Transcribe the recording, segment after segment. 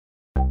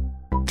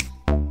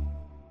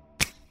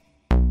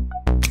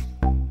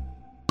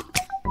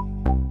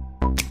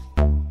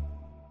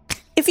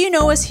you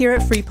know us here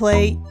at Free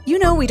Play, you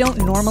know we don't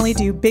normally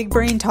do big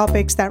brain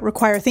topics that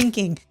require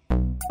thinking.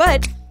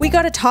 But we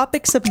got a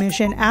topic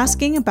submission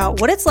asking about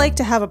what it's like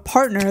to have a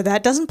partner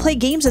that doesn't play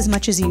games as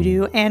much as you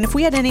do, and if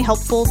we had any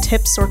helpful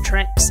tips or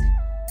tricks.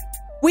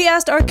 We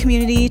asked our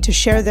community to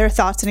share their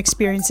thoughts and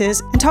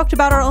experiences and talked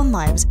about our own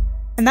lives.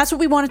 And that's what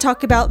we want to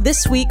talk about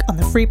this week on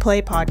the Free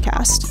Play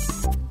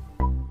podcast.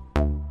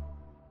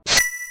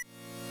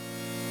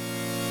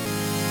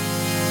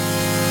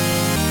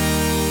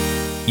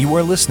 You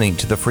are listening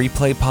to the Free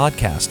Play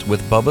Podcast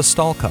with Bubba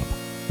Stallcup,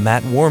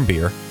 Matt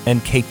Warmbier,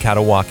 and Kate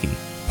Katawaki,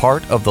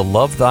 part of the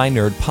Love Thy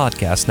Nerd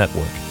Podcast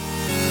Network.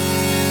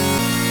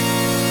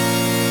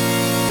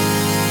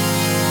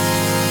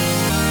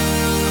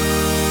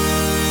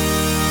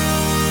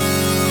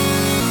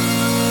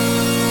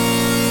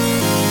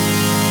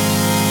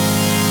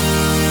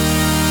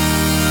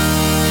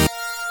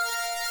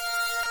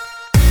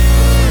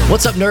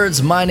 What's up,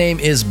 nerds? My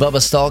name is Bubba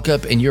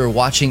Stallcup, and you're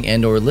watching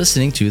and or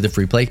listening to the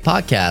Free Play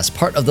Podcast,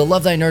 part of the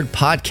Love Thy Nerd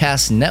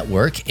Podcast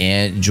Network.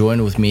 And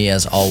join with me,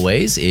 as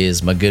always,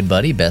 is my good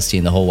buddy, bestie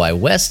in the whole wide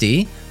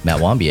Westie, Matt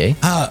Wambier.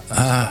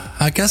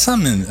 I guess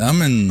I'm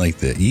in like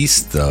the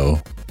east, though.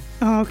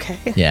 Okay.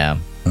 Yeah.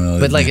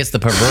 But like it's the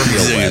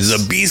proverbial west.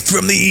 It's a beast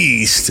from the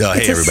east. Oh, hey,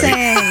 It's a everybody.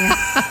 saying.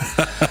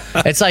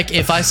 It's like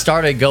if I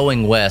started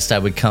going west, I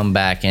would come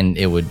back and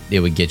it would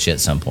get you at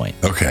some point.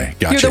 Okay,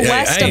 gotcha. You're the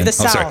west of the I'm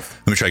sorry. south.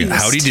 Let me try again.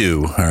 Howdy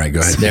do. All right, go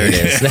ahead. There it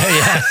is.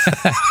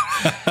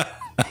 Yeah.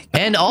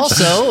 And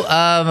also,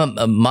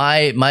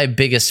 my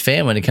biggest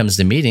fan when it comes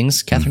to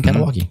meetings, Catherine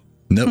Katawaki.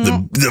 No,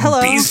 the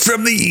Hello. beast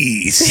from the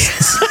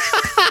east.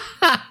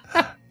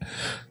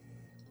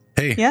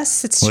 Hey.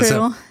 Yes, it's What's true.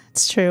 up?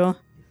 It's true.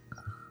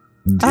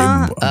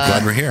 I'm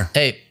glad we're here.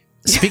 Hey,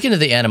 speaking of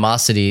the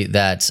animosity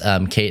that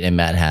Kate and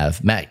Matt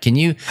have, Matt, can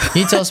you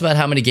tell us about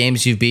how many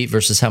games you've beat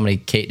versus how many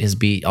Kate has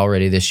beat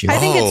already this year? I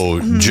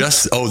think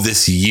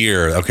This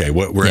year. Okay,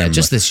 what we're in,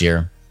 just this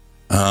year.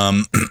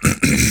 I'm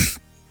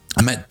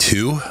at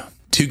two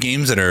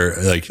games that are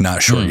like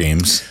not short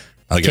games.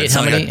 Like, Kate, it's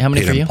not how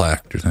many paid for you? and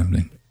plaqued or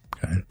something.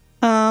 Okay.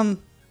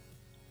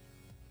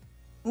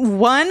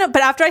 One,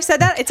 but after I said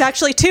that, it's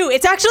actually two.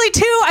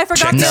 I forgot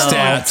Check to. the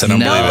stats. I don't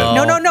believe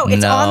it. No.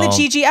 It's on the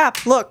GG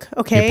app. Look,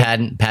 okay. Your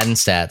patent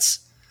stats.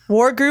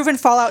 Wargroove and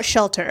Fallout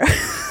Shelter.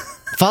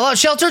 Fallout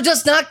Shelter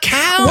does not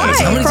count. Why?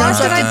 How many times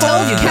Frost have and I I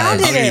told you both guys?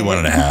 counted I'll give it. you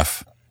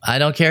 1.5. I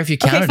don't care if you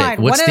Okay, counted fine. it.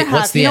 What's One and a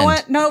half. the You know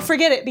end? what? No,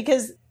 forget it,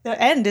 because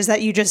the end is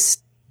that you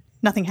just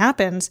nothing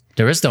happens.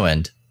 There is no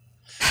end.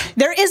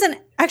 There isn't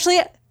actually.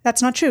 That's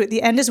not true.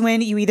 The end is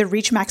when you either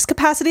reach max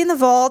capacity in the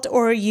vault,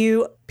 or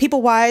you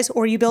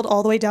or you build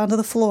all the way down to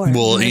the floor.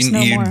 Well, There's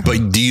no more.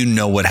 but do you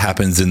know what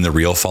happens in the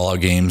real Fallout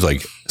games?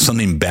 Like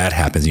something bad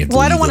happens. You have to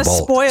Well, I leave don't want the to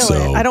vault, spoil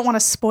so it. I don't want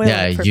to spoil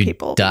it for you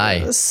people. die.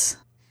 because-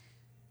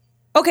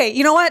 Okay,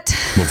 you know what?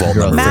 What vault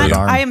Girl, number Matt, are you Matt,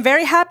 on? I am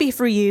very happy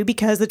for you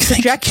because the Thank you,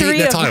 trajectory Kate.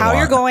 of That's all I how you're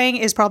want. going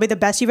is probably the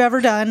best you've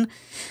ever done.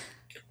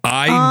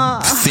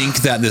 I think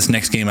that this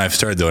next game I've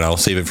started, though, and I'll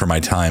save it for my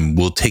time,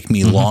 will take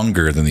me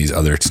longer than these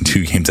other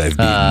two games I've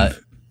beaten.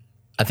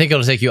 I think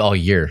it'll take you all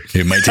year.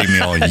 It might take me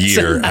all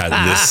year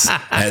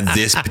at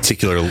this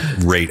particular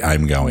rate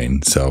I'm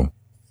going. So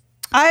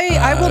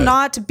I will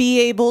not be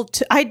able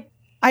to.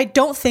 I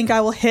don't think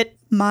I will hit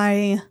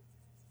my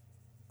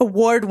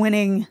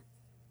award-winning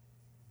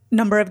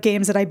number of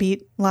games that I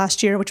beat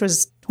last year, which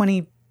was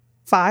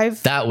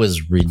 25. That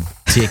was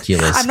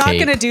ridiculous. I'm not Kate.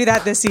 going to do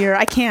that this year.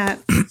 I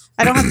can't.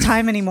 I don't have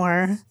time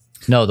anymore.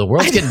 No, the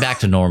world's getting back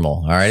to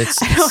normal. All right.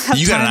 I don't have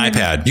you got time an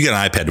iPad. You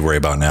got an iPad to worry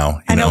about now.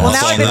 I know. Well,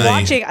 now I've been All day,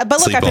 watching, but look,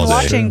 sleep I've been all day.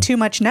 watching too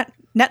much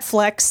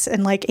Netflix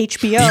and like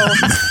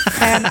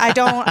HBO, and I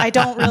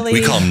don't really.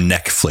 We call them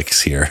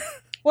Netflix here.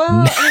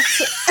 Well,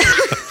 it's,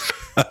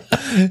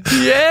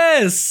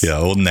 Yes. Yeah,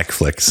 old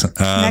Netflix.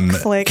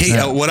 Netflix.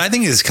 Kate, what I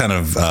think is kind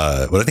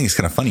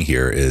of funny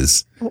here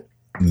is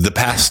the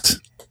past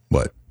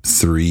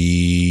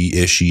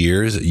 3-ish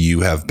years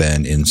you have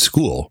been in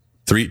school.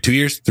 2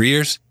 years, 3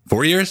 years,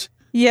 4 years.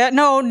 yeah,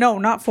 no,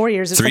 not 4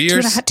 years. It's 3 like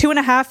years?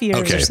 2.5 years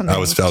Okay, or something. I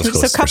was close the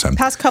first time.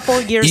 Past couple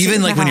of years.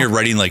 Even like when you're half.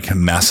 writing like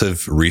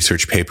massive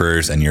research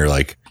papers and you're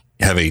like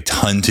have a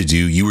ton to do,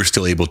 you were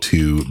still able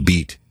to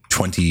beat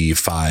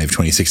 25,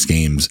 26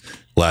 games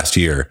last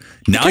year.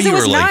 Now because you it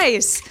was are like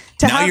nice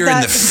to now have you're that.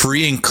 in the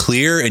free and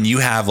clear and you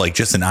have like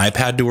just an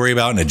iPad to worry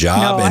about and a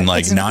job No, and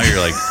like it's- now you're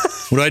like,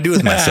 what do I do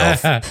with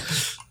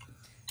myself?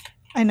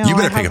 I know. You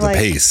better I pick have, up the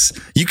pace.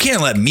 You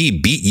can't let me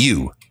beat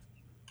you.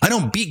 I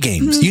don't beat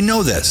games. You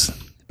know this.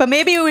 But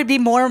maybe it would be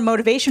more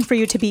motivation for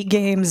you to beat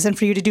games and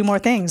for you to do more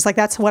things. Like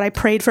that's what I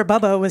prayed for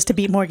Bubba, was to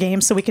beat more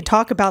games so we could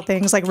talk about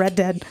things like Red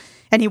Dead,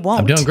 and he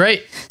won't. I'm doing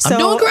great. So- I'm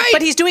doing great.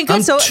 but he's doing good,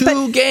 I'm so- two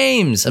but-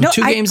 games. I'm No,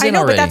 two games I in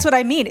know, already. but that's what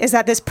I mean, is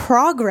that this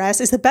progress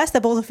is the best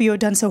that both of you have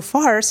done so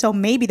far. So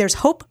maybe there's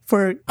hope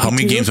for How you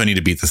many two. games do I need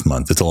to beat this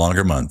month? It's a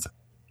longer month.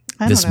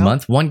 I don't this know.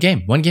 month, one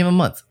game a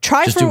month.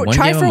 Try Just do for one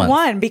game a month.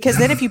 one, because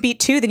then if you beat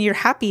two, then you're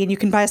happy and you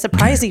can buy a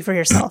surprisey for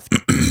yourself,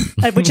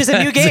 which is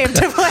a new game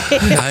to play.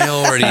 I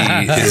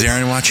already. Is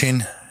Aaron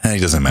watching? It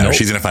doesn't matter. Nope.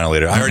 She's going to find out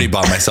later. I already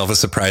bought myself a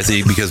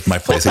Surprisey because my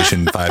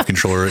PlayStation 5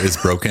 controller is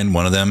broken,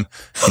 one of them.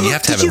 And you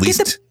have to have Did at you get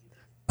least...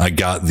 I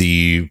got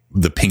the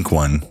pink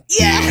one.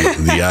 Yeah.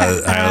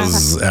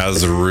 The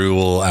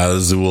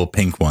Azul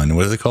pink one.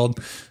 What is it called?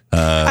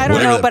 I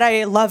don't know, but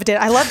I loved it.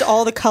 I loved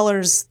all the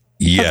colors.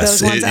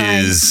 Yes, of those ones. it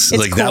is.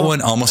 It's Like cool. that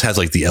one almost has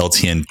like the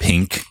LTN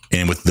pink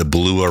and with the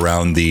blue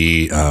around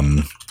the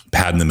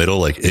pad in the middle.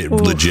 Like it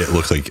legit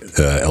looks like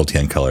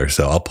LTN color.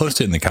 So I'll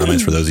post it in the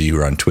comments for those of you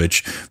who are on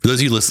Twitch. For those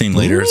of you listening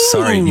later,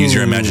 sorry, use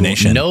your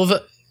imagination.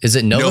 Nova. Is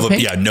it Nova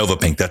Pink? Yeah, Nova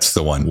Pink. That's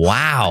the one.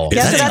 Wow.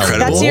 Is that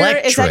incredible?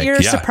 Is that your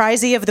Yeah.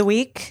 Surprisey of the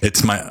week?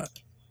 It's my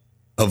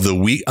of the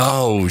week.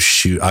 Oh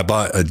shoot! I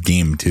bought a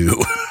game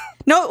too.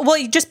 No, well,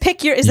 you just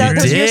pick your. Is that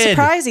those your did.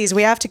 surprises?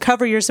 We have to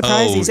cover your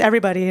surprises. Oh.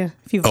 Everybody,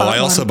 if you've Oh, bought I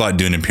also one. bought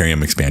Dune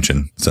Imperium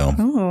expansion.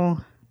 So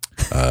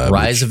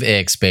Rise of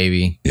Ix,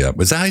 baby. yeah,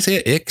 was that how you say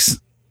it? Ix,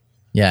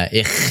 Yeah.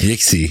 Ich.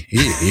 Ixy,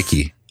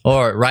 icky.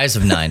 Or Rise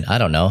of 9. I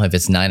don't know if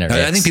it's 9 or Ix.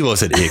 I think people have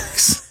said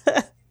Ix,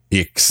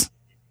 Ix.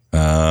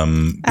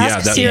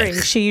 Ask Siri.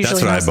 She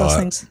usually that's what knows I those bought.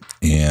 things.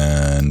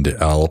 And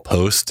I'll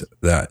post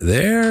that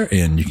there,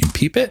 and you can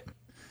peep it.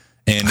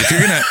 And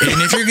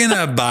if you're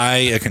gonna buy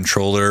a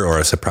controller or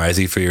a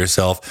Surprisey for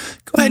yourself,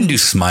 go ahead and do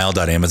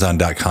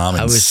smile.amazon.com.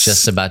 I was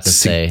just about to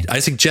say. I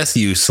suggest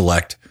you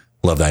select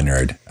Love Thy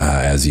Nerd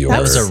as your.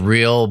 That was a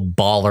real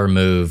baller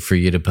move for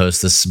you to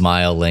post the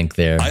smile link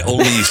there. I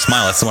only use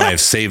Smile. That's the one I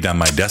have saved on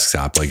my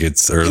desktop. Like when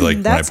I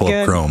That's pull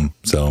good. up Chrome.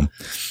 So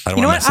I don't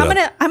You want know to what? mess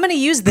it up. I'm gonna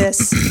use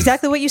this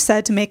exactly what you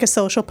said to make a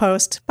social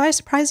post. Buy a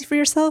Surprisey for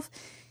yourself.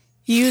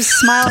 Use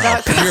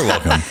smile.com. You're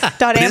welcome.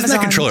 But isn't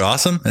that controller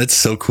awesome? It's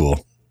so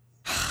cool.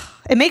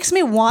 It makes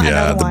me want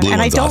another the one, blue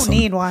and I one's don't awesome.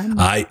 need one.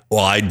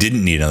 I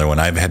didn't need another one.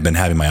 I have been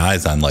having my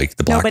eyes on like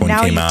the black No, but one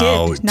now came you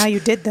out. did. Now you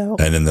did though.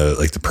 And then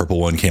the purple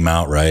one came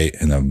out, right?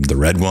 And the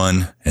red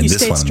one. And You this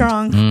stayed one.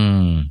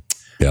 strong.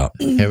 Yeah.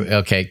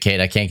 Okay,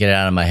 Kate, I can't get it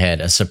out of my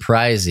head. A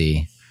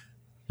Surprisey,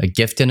 a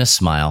gift and a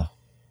smile.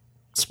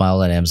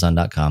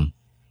 Smile@amazon.com.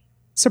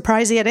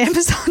 Surprisey at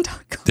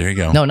Amazon.com. There you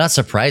go. No, not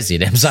Surprisey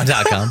at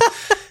Amazon.com.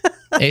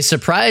 A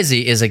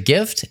Surprisey is a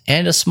gift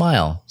and a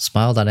smile.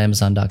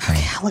 Smile.amazon.com.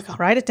 Look, I'll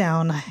write it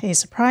down. A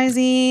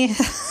Surprisey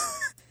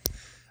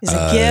is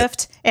a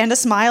gift and a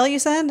smile. You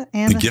said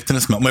and A gift and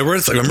a smile. My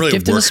words. I'm really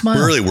Gift and a smile.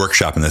 we're really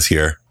workshopping this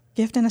here.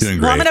 gift and a doing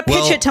smile. Well, I'm great.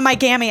 gonna pitch Well- it to my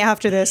Gammy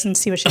after this and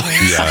see what she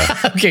thinks. Yeah.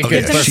 Okay, good.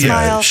 Gift and a She-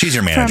 smile. she's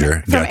your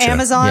manager. From Gotcha.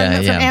 Amazon. Yeah,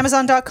 yeah. From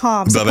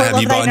Amazon.com. Bubba, Support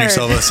have you Love Thy bought Nerd.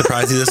 yourself a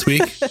Surprisey this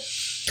week?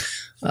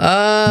 Did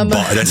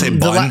I say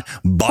button?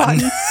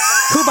 Button?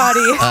 Pooh Body.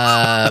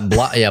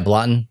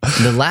 Blotton.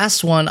 The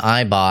last one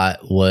I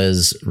bought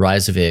was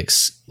Rise of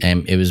Ix,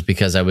 and it was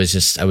because I was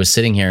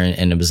sitting here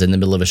and it was in the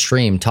middle of a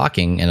stream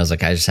talking, and I was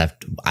like, I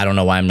don't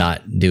know why I'm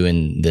not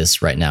doing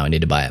this right now. I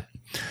need to buy it.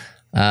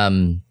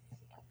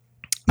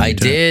 I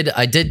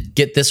did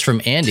get this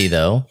from Andy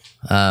though.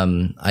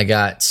 I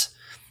got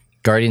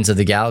Guardians of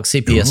the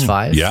Galaxy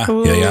PS5. Yeah.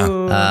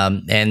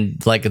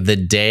 And like the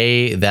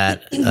day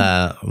that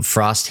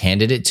Frost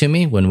handed it to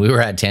me when we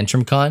were at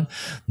Tantrum Con,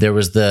 there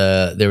was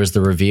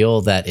the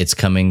reveal that it's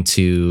coming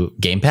to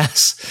Game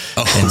Pass.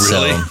 Oh, And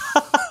really?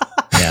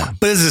 Yeah.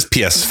 But this is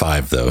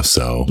PS5 though,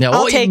 so No,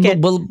 I'll take it.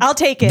 I'll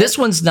take it. This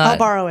one's not. I'll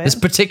borrow it. This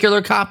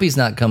particular copy's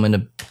not coming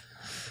to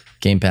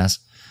Game Pass.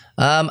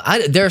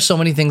 There are so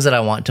many things that I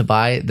want to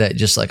buy that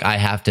just like I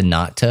have to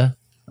not to.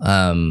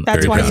 That's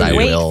Very why proud. you I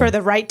wait will. for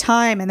the right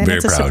time, and then Very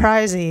it's a proud.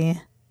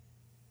 surprisey.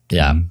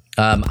 Yeah.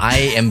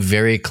 I am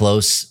very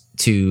close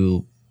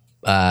to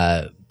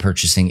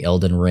purchasing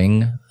Elden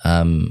Ring.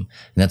 And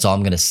that's all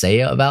I'm going to say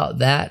about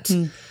that.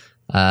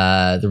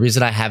 The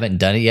reason I haven't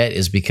done it yet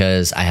is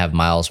because I have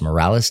Miles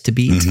Morales to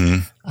beat.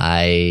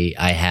 I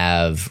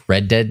have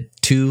Red Dead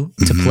 2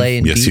 to play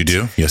and yes, beat. you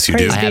do. Yes, you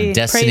Praise do. I have be.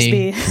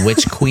 Destiny Praise be.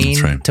 Witch Queen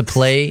That's right. to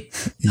play.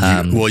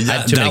 Well, I yeah,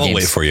 have too many that will games.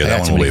 wait for you. I got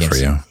That too one will many wait for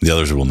games. you. The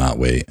others will not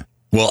wait.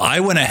 Well, I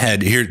went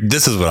ahead here.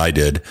 This is what I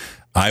did.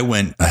 I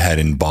went ahead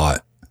and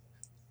bought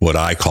what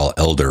I call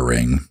Elder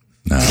Ring.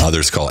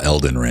 Others call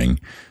Elden Ring.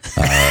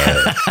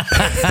 I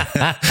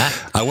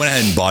went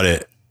ahead and bought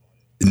it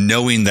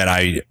knowing that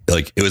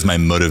it was my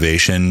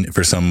motivation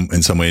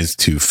in some ways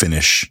to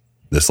finish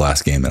this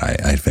last game that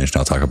I finished.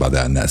 I'll talk about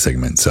that in that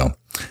segment. So,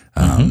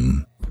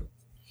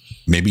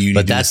 maybe you need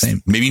to do the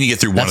same. Maybe you need to get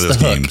through one of that's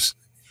those the hook.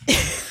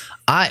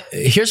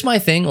 games. Here's my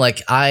thing.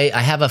 Like I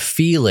have a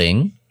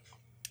feeling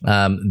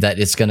that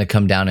it's going to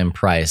come down in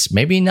price.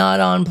 Maybe not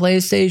on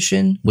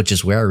PlayStation, which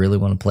is where I really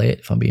want to play it.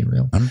 If I'm being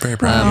real, I'm very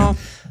proud of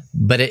you.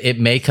 but it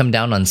may come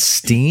down on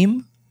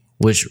Steam,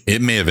 which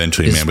It may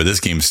eventually, man, but this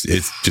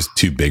it's just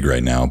too big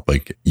right now.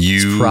 Like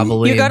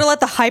probably You got to let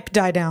the hype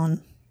die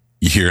down.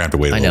 you're gonna have to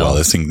wait a I little know. while.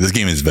 This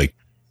game is like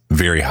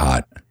very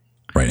hot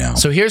right now.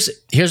 So here's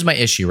my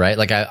issue, right?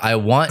 Like I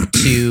want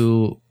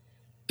to,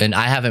 and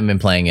I haven't been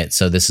playing it,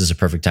 so this is a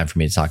perfect time for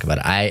me to talk about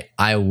it.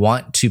 I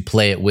want to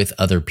play it with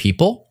other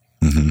people.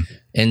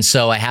 And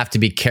so I have to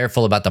be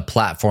careful about the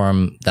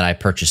platform that I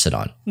purchase it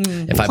on.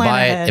 If I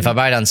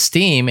buy it on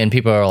Steam and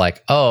people are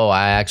like, "Oh,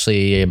 I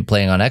actually am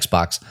playing on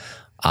Xbox,"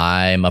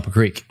 I'm up a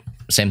creek.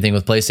 Same thing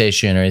with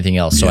PlayStation or anything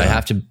else. So I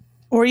have to.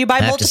 Or you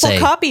buy multiple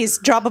copies,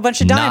 drop a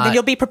bunch of dimes, and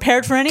you'll be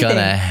prepared for anything.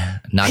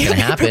 Not gonna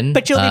happen.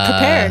 But you'll be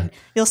prepared.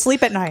 You'll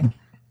sleep at night.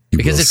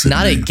 Because it's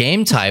not a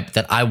game type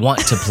that I want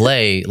to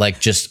play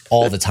like just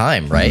all the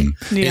time, right?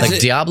 Yeah. Like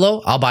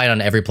Diablo, I'll buy it on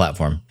every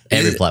platform.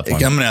 Every platform.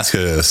 I'm going to ask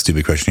a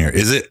stupid question here.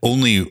 Is it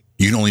you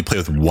can only play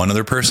with one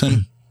other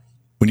person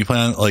when you play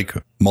on like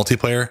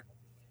multiplayer?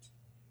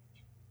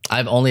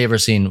 I've only ever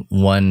seen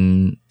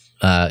one,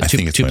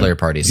 two player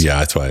parties. Yeah,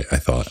 that's why I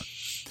thought.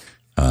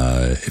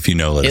 If you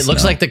know, let us know. It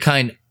looks like the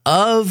kind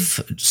of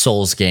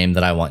Souls game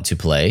that I want to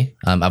play.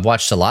 I've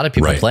watched a lot of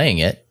people playing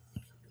it,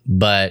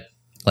 but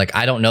like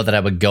I don't know that I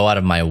would go out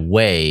of my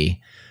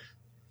way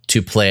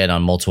to play it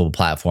on multiple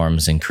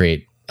platforms and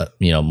create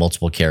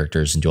multiple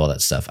characters and do all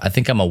that stuff. I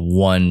think I'm a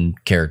one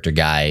character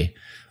guy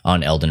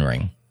on Elden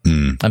Ring.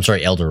 I'm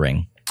sorry, Elder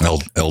Ring.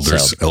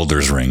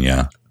 Elder's Ring,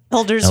 yeah.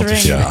 Elder's Ring.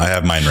 Yeah, I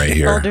have mine right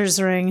here.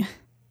 Elder's Ring.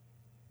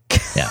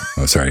 Yeah.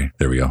 Oh, sorry.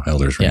 There we go.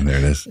 Elder's Ring. There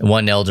it is.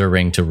 One Elder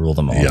Ring to rule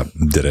them all. Yep.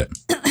 Did it.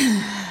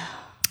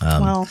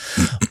 Well,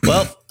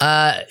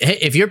 hey,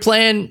 if you're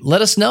playing,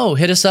 let us know.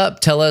 Hit us up.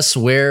 Tell us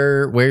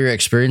where you're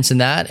experiencing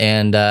that,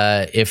 and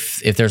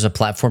if there's a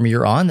platform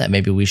you're on that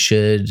maybe we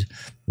should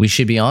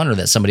be on, or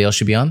that somebody else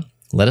should be on.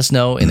 Let us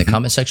know in the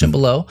comment section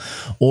below,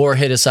 or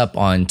hit us up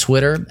on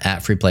Twitter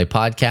at Free Play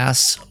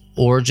Podcasts,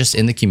 or just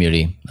in the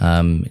community.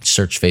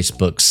 Search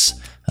Facebook's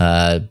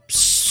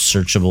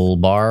searchable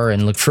bar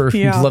and look for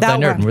Love Thy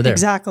Nerd, and we're there.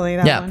 Exactly,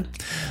 that one.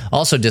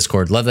 Also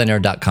Discord,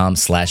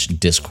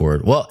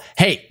 lovethynerd.com/Discord. Well,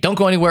 hey, don't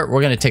go anywhere.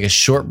 We're going to take a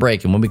short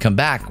break, and when we come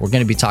back, we're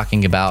going to be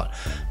talking about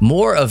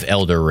more of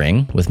Elder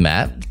Ring with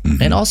Matt,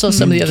 and also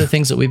some of the other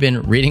things that we've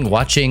been reading,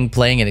 watching,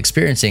 playing, and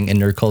experiencing in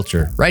nerd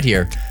culture right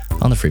here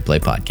on the Free Play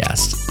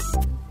Podcast.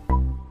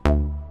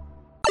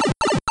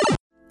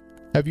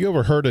 Have you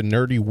ever heard a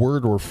nerdy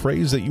word or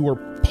phrase that you were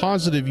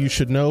positive you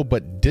should know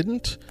but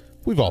didn't?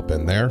 We've all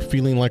been there,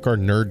 feeling like our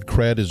nerd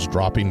cred is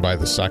dropping by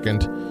the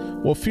second.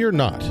 Well, fear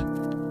not.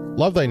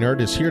 Love Thy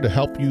Nerd is here to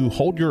help you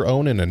hold your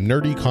own in a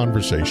nerdy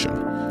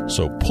conversation.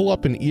 So pull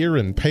up an ear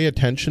and pay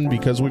attention,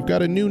 because we've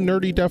got a new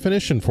nerdy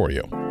definition for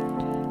you.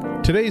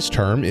 Today's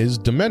term is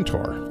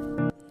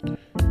Dementor.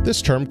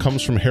 This term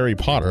comes from Harry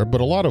Potter,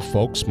 but a lot of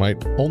folks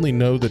might only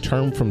know the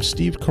term from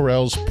Steve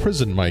Carell's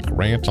prison mic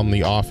rant on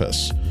The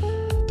Office.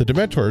 The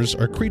Dementors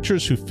are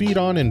creatures who feed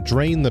on and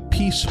drain the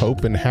peace,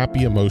 hope, and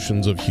happy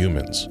emotions of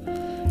humans.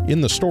 In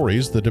the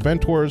stories, the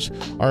Dementors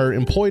are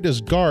employed as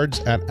guards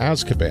at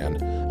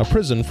Azkaban, a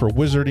prison for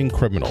wizarding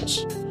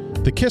criminals.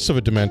 The kiss of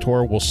a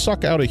Dementor will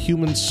suck out a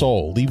human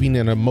soul, leaving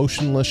an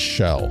emotionless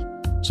shell.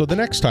 So the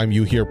next time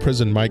you hear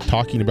Prison Mike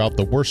talking about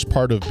the worst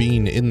part of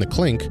being in the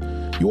clink,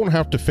 you won't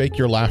have to fake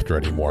your laughter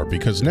anymore,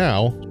 because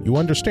now you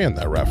understand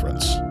that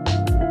reference.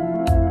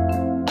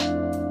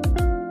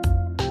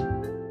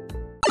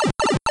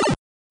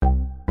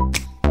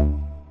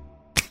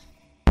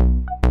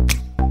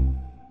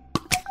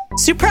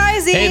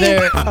 Surprising! Hey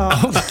there.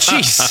 Oh,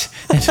 jeez.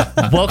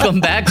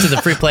 Welcome back to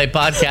the Free Play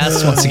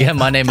Podcast. Once again,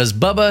 my name is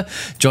Bubba,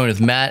 joined with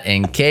Matt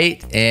and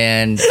Kate,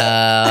 and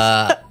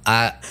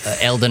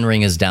Elden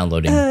Ring is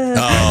downloading.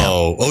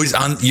 He's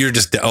on. You're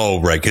just,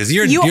 right, because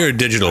you're a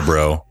digital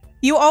bro.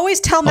 You always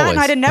tell Matt and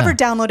I to never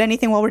download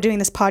anything while we're doing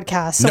this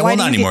podcast. So why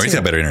not anymore. He's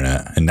got better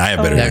internet, and I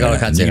have better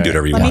internet. You can do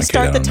whatever you want. Let me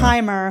start the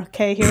timer.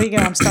 Okay, here we go.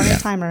 I'm starting the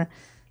timer.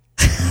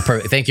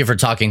 Perfect. Thank you for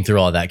talking through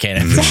all that, Kate. I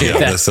appreciate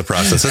that. That's the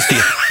process.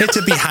 It's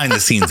a behind the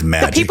scenes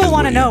magic. The people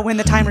want to know when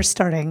the timer's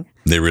starting.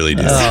 They really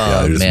do.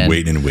 They're just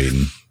waiting and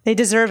waiting. They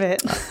deserve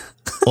it.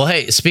 Well,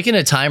 hey, speaking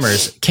of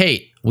timers,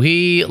 Kate,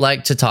 we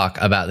like to talk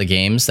about the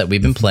games that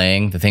we've been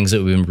playing, the things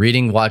that we've been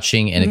reading,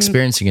 watching, and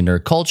experiencing in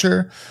nerd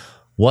culture.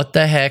 What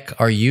the heck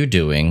are you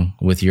doing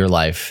with your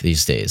life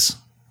these days?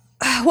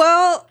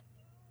 Well,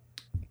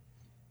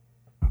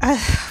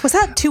 was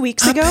that 2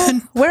 weeks ago?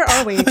 Where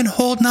are we? I've been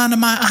holding on to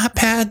my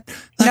iPad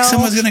like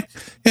someone's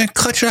gonna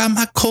clutch out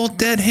my cold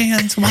dead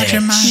hands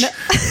watching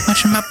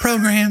my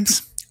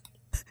programs.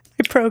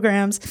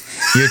 Programs.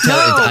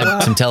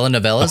 Some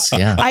telenovelas?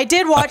 Yeah. I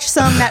did watch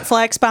some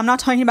Netflix, but I'm not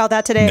talking about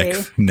that today.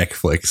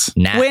 Netflix.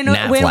 When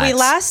we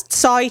last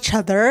saw each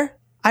other,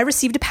 I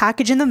received a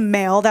package in the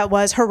mail that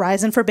was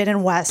Horizon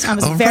Forbidden West. I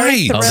was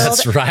very thrilled.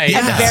 That's right.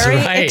 And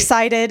very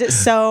excited.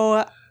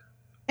 So...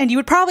 And you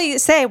would probably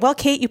say, well,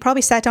 Kate, you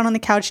probably sat down on the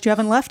couch. You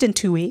haven't left in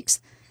 2 weeks.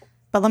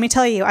 But let me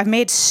tell you, I've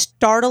made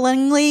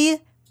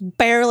startlingly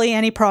barely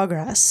any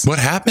progress. What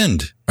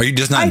happened? Are you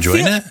just not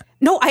enjoying it?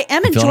 No, I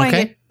am enjoying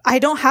it. I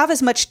don't have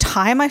as much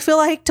time, I feel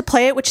like, to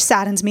play it, which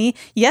saddens me.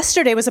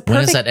 Yesterday was a perfect...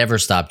 When has that ever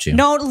stopped you?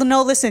 No,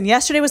 listen.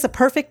 Yesterday was the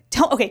perfect...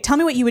 Tell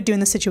me what you would do in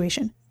this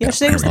situation.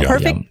 Yesterday was the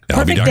perfect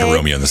I'll be day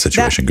Romeo in the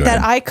situation. Go that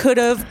ahead. I could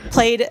have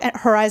played at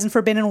Horizon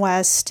Forbidden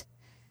West.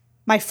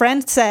 My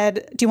friend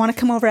said, "Do you want to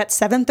come over at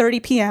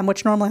 7:30 p.m.?"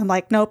 Which normally I'm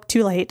like, "Nope,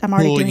 too late. I'm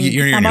already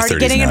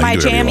getting in my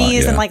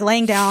jammies and like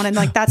laying down and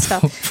like that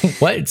stuff."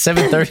 What?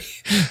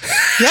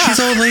 7:30? Yeah, she's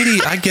an old lady.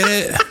 I get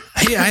it.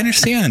 Hey, I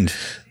understand.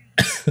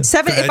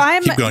 7. ahead. If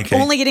I'm Keep going, Kate.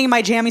 only getting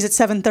my jammies at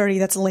 7:30,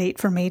 that's late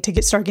for me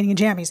to start getting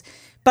jammies.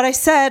 But I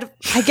said,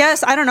 I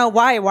guess, I don't know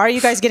why. Why are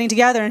you guys getting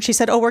together? And she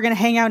said, oh, we're going to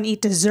hang out and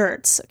eat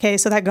desserts. Okay,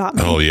 so that got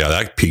me. Oh yeah,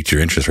 that piqued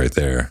your interest right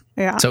there.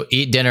 Yeah. So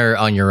eat dinner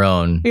on your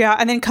own. Yeah,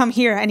 and then come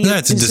here and eat Yeah,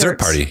 it's a dessert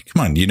desserts. party.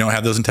 Come on, you don't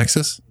have those in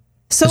Texas?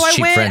 So It's I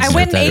cheap went friends and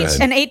with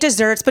that. ate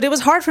desserts, but it was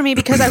hard for me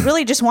because I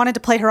really just wanted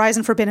to play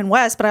Horizon Forbidden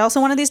West, but I also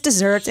wanted these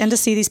desserts and to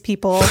see these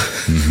people.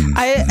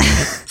 I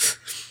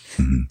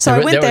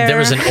went there. There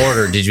was an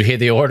order. Did you hear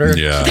the order?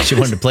 Yeah. She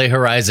wanted to play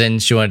Horizon.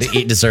 She wanted to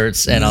eat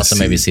desserts and also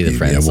maybe see the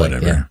friends. Yeah, Like,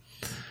 whatever.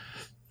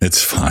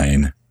 It's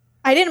fine.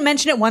 I didn't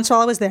mention it once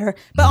while I was there,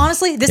 but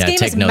honestly, this Yeah, game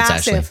take is notes,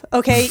 massive.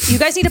 Okay, you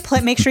guys need to play.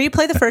 Make sure you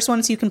play the first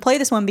one so you can play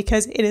this one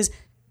because it is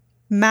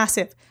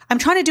massive. I'm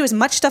trying to do as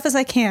much stuff as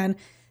I can.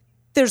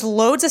 There's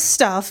loads of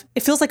stuff.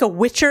 It feels like a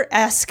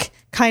Witcher-esque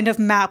kind of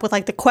map with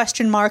like the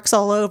question marks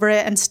all over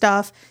it and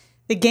stuff.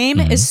 The game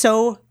is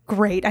so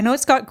great. I know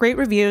it's got great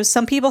reviews.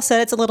 Some people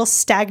said it's a little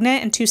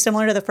stagnant and too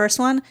similar to the first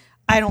one.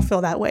 I don't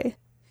feel that way.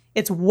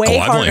 It's way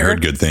I've harder. only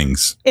heard good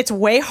things. It's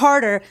way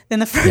harder than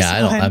the first Yeah,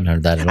 I one. haven't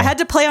heard that at all. I had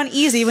to play on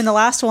easy when the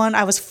last one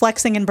I was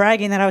flexing and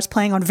bragging that I was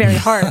playing on very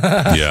hard.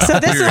 Yeah, So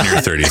this you're in your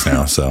one- 30s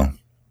now, so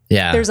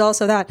Yeah. There's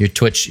also that. Your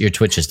Twitch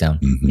is down.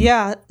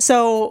 Yeah.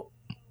 So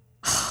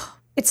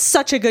it's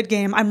such a good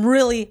game. I'm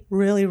really,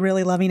 really,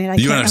 really loving it. I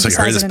you can't want to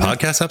hurry emphasize this it enough.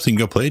 podcast up so you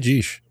can go play?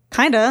 Geesh.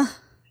 Kinda.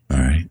 All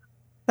right.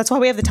 That's why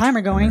we have the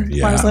timer going.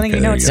 Yeah, Why I was letting okay,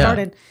 you know there it you go.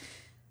 started.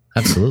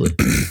 Absolutely.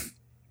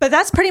 But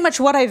that's pretty much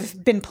what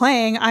I've been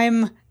playing.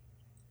 I'm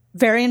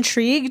very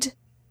intrigued.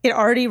 It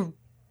already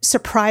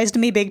surprised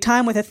me big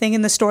time with a thing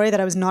in the story that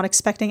I was not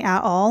expecting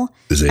at all.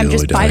 Does I'm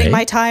just Aloy die? biding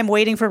my time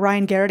waiting for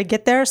Ryan Garrett to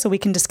get there so we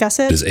can discuss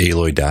it. Does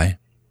Aloy die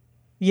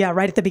Yeah,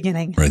 right at the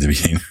beginning. right at the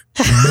beginning?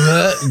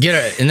 Get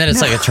her, and then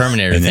it's like a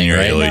Terminator And then thing, you're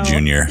right?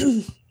 Aloy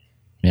No. Jr.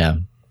 Yeah.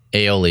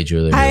 Aioli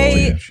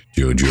Julia.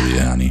 Joe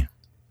Giuliani.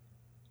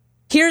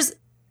 Here's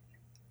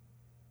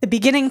the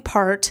beginning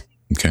part,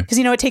 Okay. because,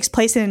 it takes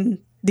place in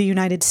the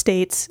United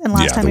States, and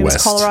last Yeah, time the it was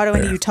West Colorado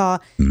and there. Utah.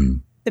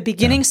 The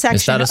beginning section,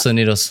 Estados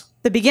Unidos.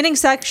 the beginning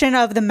section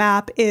of the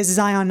map is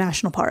Zion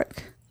National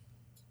Park.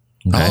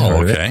 Oh,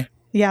 heard of it. okay.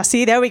 Yeah,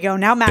 see, there we go.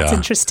 Now Matt's Yeah.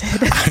 interested.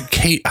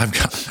 Kate,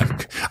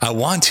 I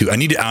want to. I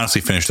need to honestly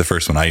finish the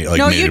first one. I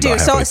No, made you it do. about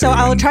So, halfway so through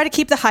I'll and- try to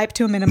keep the hype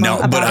to a minimum No,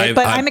 about but it.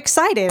 But I'm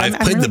excited. I've I'm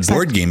played really the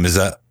board excited. game. Does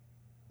that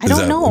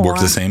know. work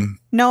the same?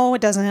 No,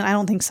 it doesn't. I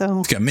don't think so.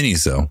 It's got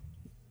minis though.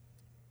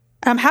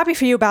 I'm happy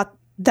for you about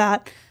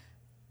that,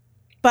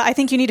 but I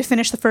think you need to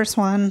finish the first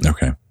one.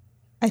 Okay.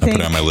 I I'll think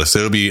put it on my list.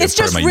 It'll be It's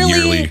part of just my really-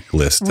 yearly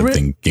list of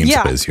games yeah.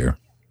 to play this year.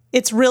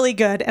 it's really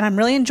good, and I'm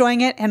really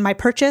enjoying it. And my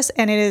purchase,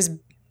 and it is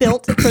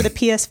built for the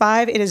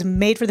PS5. It is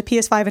made for the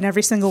PS5 in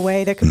every single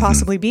way there could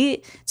possibly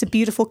be. It's a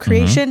beautiful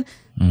creation.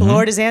 The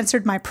Lord has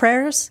answered my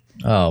prayers.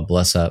 Oh,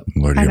 bless up.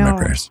 Lord, I hear my know.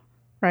 prayers.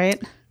 Right?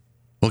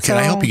 Well, can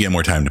I help So- you get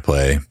more time to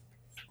play?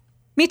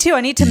 Me too.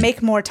 I need to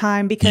make more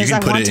time You because can I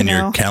put want it to in know.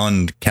 your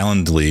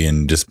Calendly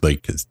and just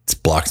like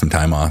block some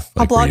time off.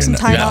 I'll block where some you're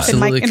time You off in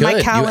my absolutely could.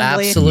 You Calendly.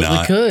 absolutely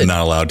not, could. not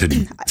allowed to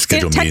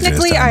schedule meetings. in this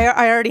Technically, time.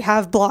 I already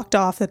have blocked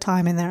off the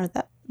time in there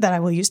that I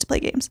will use to play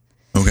games.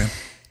 Okay,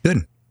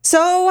 good.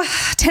 So,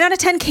 10 out of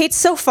 10 Kates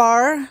so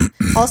far.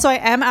 Also, I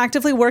am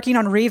actively working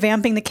on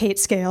revamping the Kate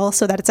scale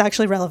so that it's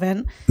actually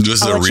relevant. This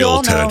is I'll a let you real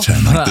all know.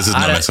 10. Like, this is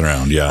not messing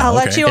around. Yeah. I'll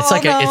okay. let you It's all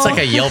like know. it's like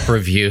a Yelp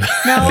review.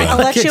 No, I'll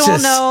let you It's all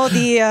just- know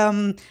the.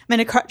 I'm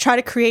going to try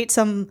to create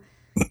some,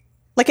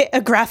 like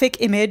a graphic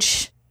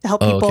image to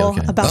help Oh, okay, people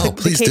okay. about Oh,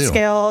 the please Kate do.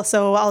 scale.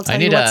 So I'll tell I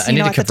you need what's a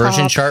at the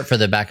conversion top. chart for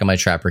the back of my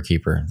Trapper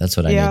Keeper. That's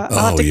what I Yeah, need.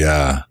 I'll have Oh to-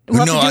 yeah. we'll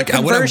have to do a what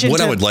conversion I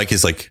to- would like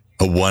is like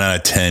a 1 out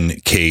of 10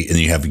 Kate, and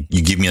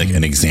you give me like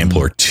an example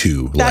or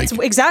two. That's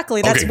like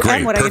exactly that's Okay,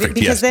 great, what I did perfect.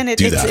 because Yes, then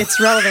do that. it's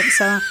relevant.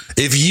 So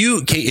if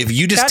you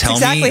just That's tell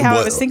exactly me how I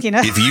what, was thinking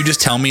of. if you just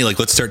tell me like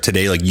let's start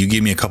today, like you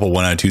give me a couple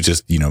 1 out of 2,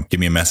 just give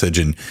me a message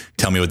and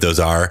tell me what those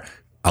are.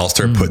 I'll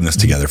start putting this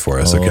together for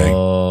us. Okay.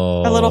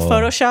 Oh, a little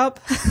Photoshop.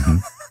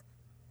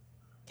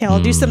 Okay, I'll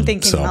do some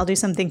thinking. So- I'll do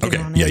some thinking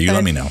Okay. on it. Yeah, you but-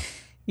 let me know.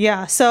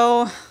 Yeah.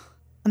 So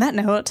on that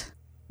note,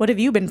 what have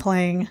you been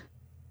playing?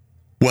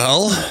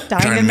 Well,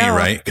 Dying trying to to me know.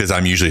 right because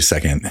I'm usually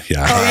second.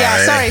 Yeah. Oh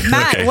yeah, sorry,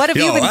 Matt. What have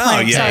you been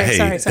playing?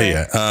 Yeah, sorry.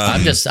 yeah.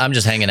 I'm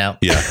just hanging out.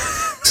 Yeah.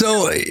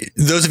 So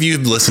those of you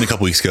who listened a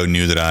couple weeks ago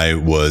knew that I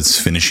was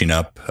finishing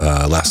up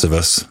Last of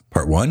Us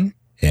Part 1,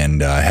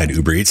 and I had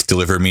Uber Eats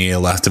deliver me a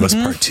Last of Us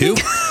Mm-hmm. Part 2.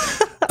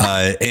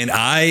 And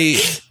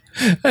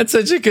That's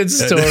such a good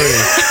story.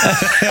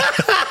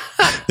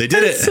 they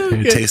did it.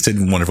 It tasted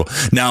wonderful.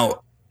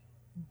 Now,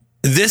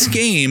 this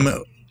game,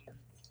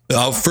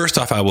 first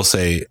off, I will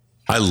say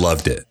I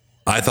loved it.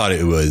 I thought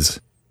it was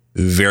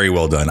very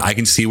well done. I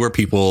can see where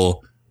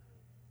people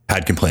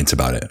had complaints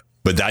about it,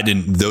 but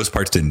those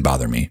parts didn't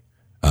bother me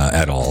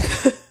at all.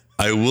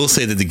 I will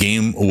say that the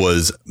game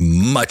was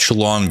much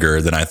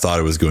longer than I thought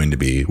it was going to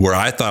be, where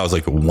I thought I was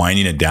like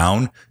winding it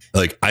down.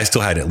 Like I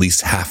still had at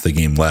least half the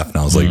game left. And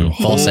I was like,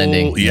 false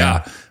ending.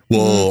 Yeah.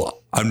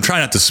 Well, I'm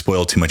trying not to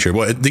spoil too much here.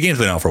 Well, the game's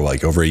been out for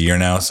like over a year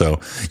now. So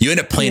you end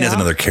up playing as Yeah.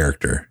 another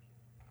character.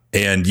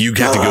 And you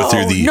have to go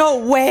through the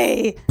No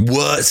way.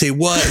 what? Say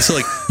what? So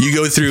like you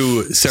go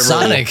through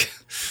several Sonic.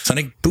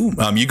 Boom.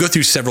 You go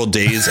through several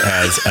days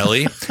as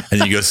Ellie, and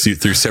then you go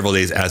through several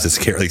days as this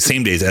character, like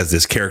same days as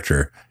this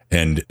character,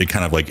 and it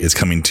kind of like is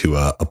coming to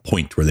a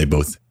point where they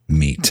both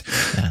meet.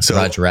 Yeah, so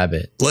Roger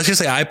Rabbit. Let's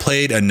just say I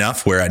played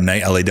enough where at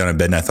night I lay down in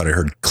bed and I thought I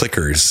heard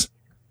clickers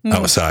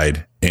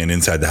outside and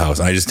inside the house.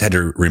 I just had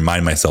to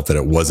remind myself that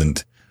it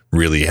wasn't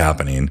really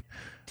happening.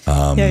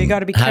 Yeah, you got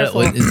to be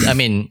careful.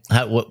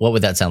 What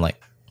would that sound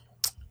like?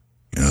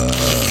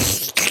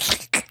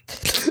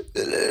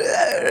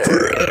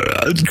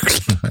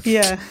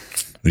 Yeah.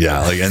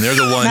 Yeah, like, and they're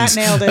the ones. Matt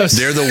nailed it.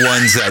 They're the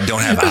ones that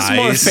don't have There's eyes.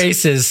 more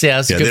faces. Yeah,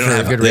 it's Yeah, good they for don't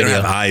have, good they radio.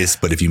 don't have eyes,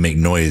 but if you make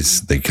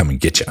noise, they come and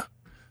get you.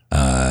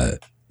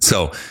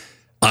 So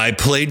I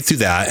played through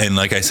that, and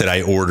like I said,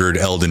 I ordered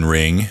Elden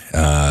Ring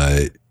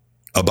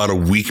about a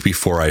week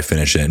before I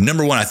finished it.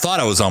 Number one, I thought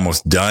I was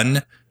almost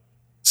done.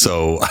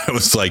 So I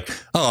was like,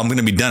 oh, I'm going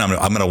to be done. I'm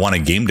going to want a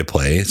game to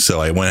play.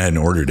 So I went ahead and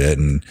ordered it,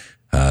 and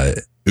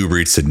Uber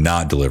Eats did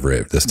not deliver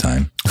it this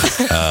time.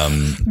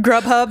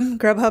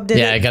 Grubhub did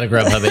Yeah, it. I got to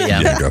Grubhub it. Yeah.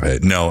 Yeah,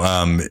 Grubhub. No.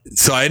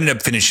 So I ended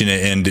up finishing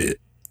it, and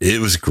it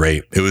was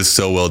great. It was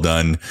so well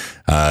done.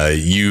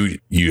 You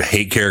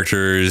hate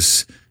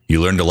characters.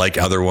 You learn to like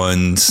other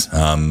ones.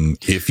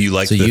 If you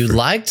like, So you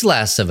liked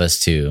Last of Us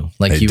 2,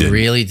 like you did.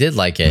 really did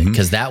like it,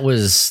 because that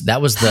was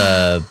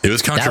the it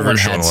was that one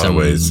controversial had in a lot of some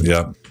ways.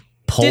 Yeah.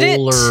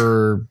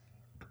 polar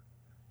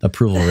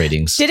approval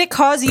ratings. Did it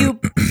cause you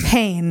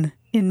pain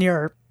in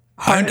your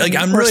heart?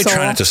 I'm or really soul?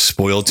 trying not to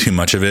spoil too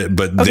much of it,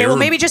 but Okay, well,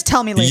 maybe just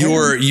tell me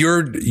later.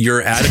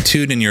 your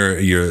attitude and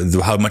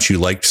your how much you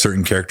liked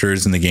certain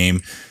characters in the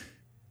game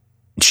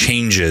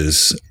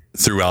changes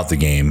throughout the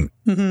game.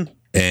 Mm-hmm.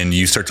 And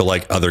you start to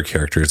like other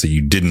characters that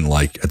you didn't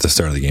like at the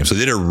start of the game. So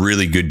they did a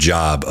really good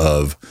job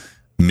of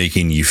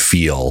making you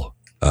feel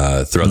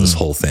throughout this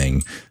whole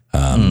thing.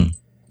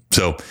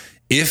 So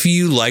if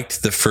you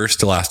liked the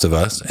first Last of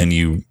Us and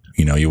you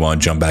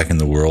want to jump back in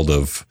the world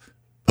of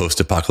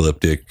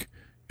post-apocalyptic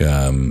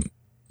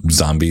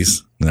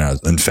zombies,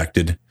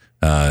 infected,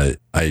 I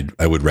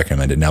would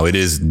recommend it. Now it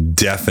is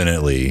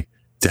definitely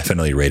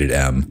rated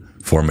M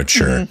for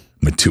mature.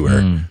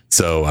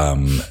 So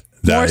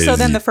More so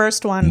than the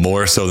first one.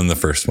 More so than the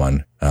first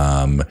one.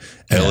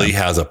 Ellie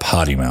has a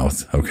potty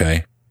mouth,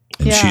 okay?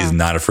 And Yeah. she's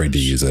not afraid to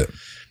use it.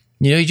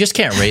 You just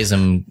can't raise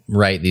them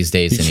right these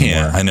days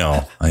anymore. Can't. I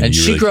know. And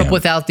You she really grew up can't.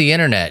 without the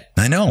internet.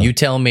 I know. You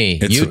tell me.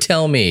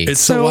 It's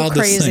So the wildest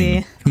crazy.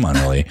 thing. Come on,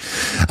 Ellie.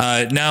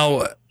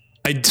 Now,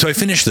 I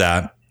finished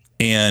that,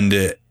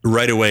 and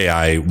right away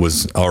I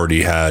was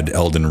already had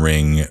Elden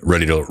Ring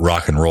ready to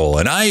rock and roll.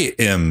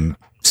 And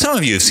some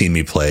of you have seen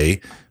me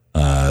play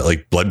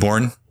like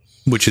Bloodborne,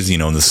 which is, in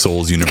the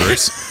Souls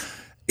universe.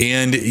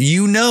 And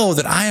you know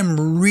that I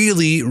am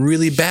really,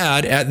 really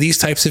bad at these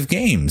types of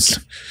games.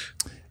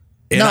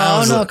 And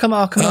come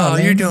on. Oh,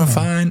 man. you're doing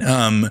fine.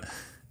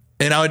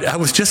 And I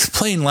was just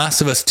playing Last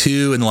of Us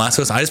 2 and The Last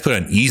of Us. I just put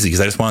it on easy because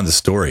I just wanted the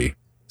story.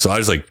 So I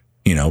was like,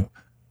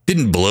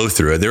 didn't blow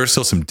through it. There were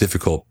still some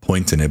difficult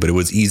points in it, but it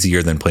was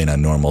easier than playing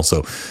on normal.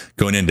 So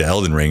going into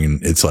Elden Ring,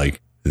 it's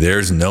like,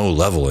 there's no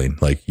leveling.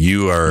 Like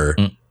you are,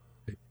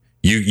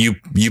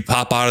 you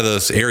pop out of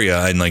this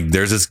area and like,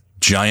 there's this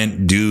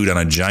giant dude on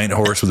a giant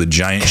horse with a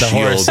giant shield.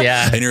 Horse,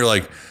 yeah. And you're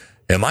like,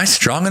 am I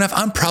strong enough?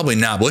 I'm probably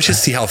not, but let's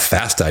just see how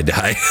fast I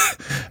die.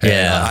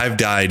 Yeah. I've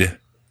died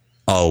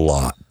a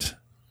lot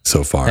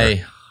so far.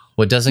 Hey,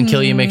 what doesn't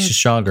kill you makes you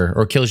stronger,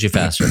 or kills you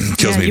faster.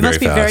 Kills me you very must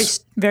be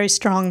fast. very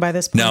strong by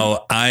this point.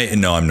 No,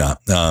 I'm not.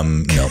 No,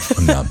 I'm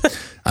not.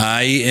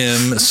 I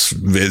am. It's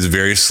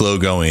very slow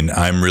going.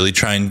 I'm really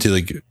trying to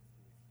like.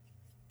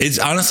 It's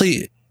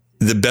honestly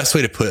the best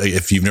way to put. Like,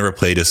 if you've never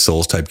played a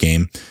Souls type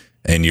game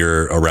and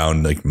you're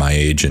around like my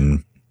age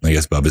and I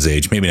guess Bubba's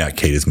age, maybe not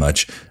Kate as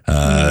much.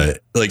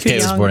 Like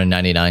Kate was born in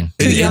 99.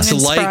 Too young it's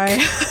and like spry.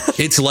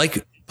 it's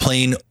like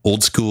playing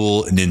old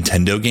school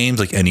Nintendo games,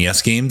 like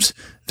NES games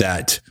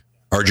that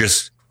are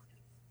just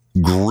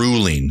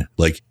grueling.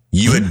 Like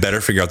you had better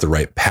figure out the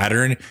right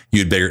pattern. You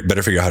had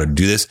better figure out how to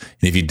do this.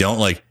 And if you don't,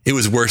 like, it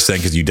was worse then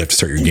because you'd have to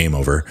start your game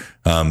over.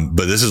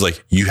 But this is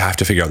like, you have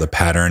to figure out the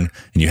pattern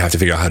and you have to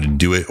figure out how to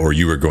do it or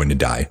you are going to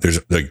die.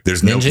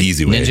 There's no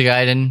easy way. Ninja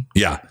Gaiden.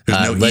 Yeah. There's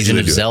no easy Legend way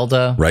of to do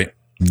Zelda. it, right?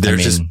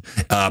 There's mean-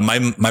 just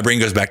my brain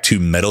goes back to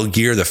Metal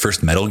Gear, the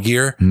first Metal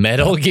Gear.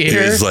 Metal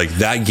Gear. Is like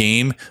that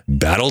game,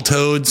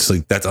 Battletoads,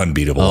 like that's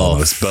unbeatable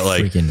almost. But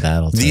like freaking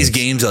Battletoads. these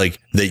games like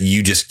that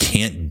you just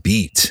can't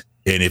beat.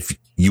 And if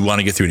you want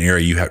to get through an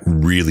area, you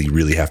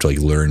really have to like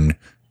learn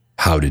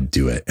how to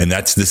do it. And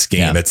that's this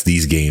game. Yeah. That's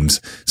these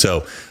games.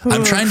 So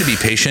I'm trying to be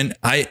patient.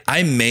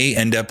 I may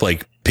end up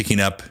like picking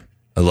up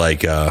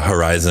like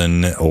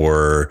Horizon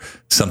or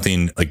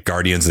something like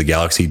Guardians of the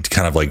Galaxy to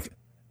kind of like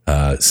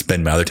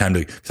spend my other time to,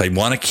 because I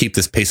want to keep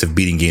this pace of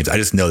beating games. I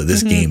just know that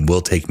this game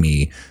will take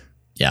me.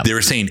 Yeah. They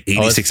were saying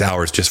 86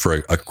 hours just for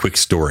a quick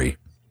story.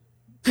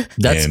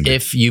 That's and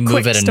if you move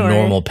Quick at a story.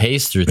 normal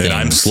pace through things. And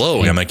I'm slow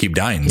and I'm going to keep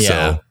dying. Yeah.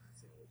 So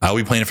I'll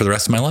be playing it for the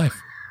rest of my life.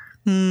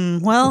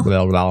 Well,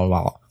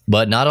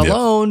 but not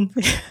alone.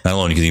 Not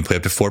alone, because you can play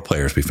up to 4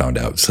 players, we found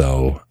out.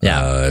 So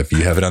if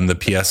you have it on the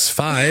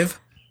PS5,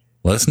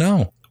 let us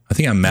know. I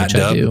think I'm Matt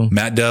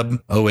Dub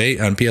 08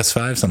 on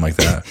PS5, something like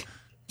that.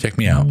 Check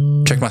me out.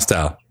 Check my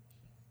style.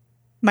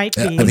 Might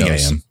be. I think I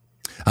am.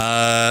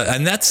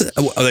 And that's,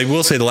 I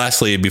will say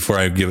lastly, before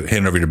I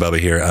hand over to Bubba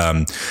here,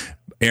 Aaron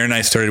and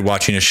I started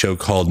watching a show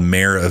called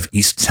Mayor of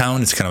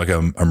Easttown. It's kind of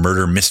like a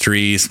murder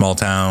mystery, small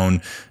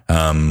town.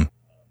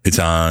 It's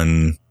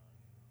on...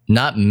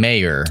 Not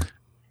Mayor.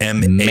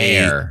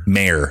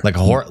 Mayor. Like a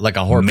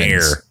Horpins.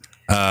 Mayor.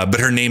 But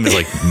her name is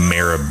like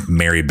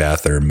Mary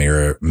Beth or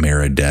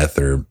Mara Death,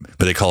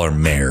 but they call her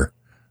Mayor.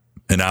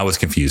 And I was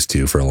confused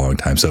too for a long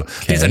time. So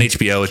it's on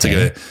HBO. It's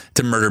it's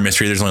a murder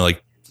mystery. There's only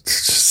like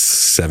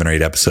 7 or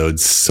 8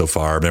 episodes so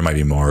far. There might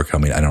be more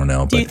coming. I don't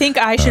know. Do you think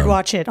I should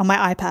watch it on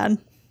my iPad?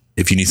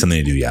 If you need something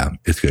to do, yeah,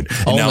 it's good.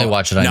 Only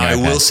watch it on your iPad. I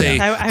will say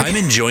I'm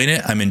enjoying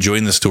it. I'm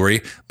enjoying the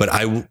story, but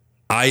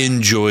I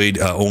enjoyed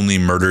Only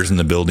Murders in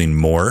the Building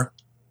more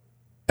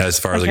as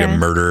far as like a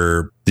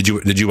murder. Did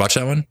you watch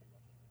that one?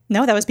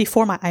 No, that was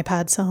before my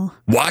iPad. So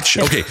watch.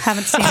 Okay.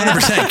 Haven't seen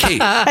 100%. Kate.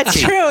 That's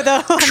true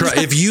though.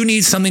 If you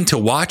need something to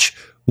watch,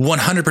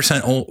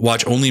 100%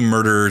 watch Only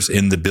Murders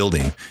in the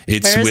Building.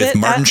 It's with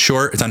Martin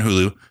Short. It's on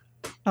Hulu.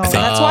 Oh,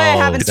 that's why I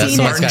haven't seen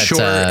it. Martin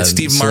Short,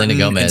 Steve Martin,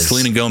 and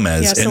Selena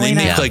Gomez. Yeah, and they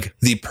make like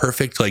the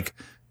perfect like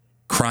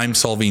crime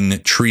solving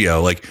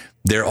trio. Like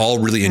they're all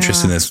really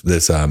interested in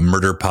this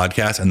murder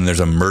podcast, and then there's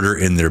a murder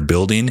in their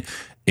building.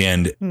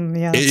 And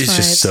it is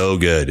just so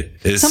good.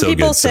 It's Some so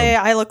people good. say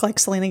I look like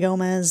Selena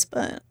Gomez,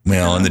 but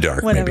in the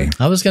dark, maybe.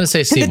 I was going to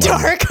say Steve in the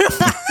dark.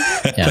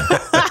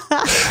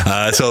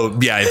 So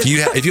yeah,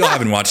 if you all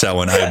haven't watched that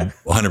one, I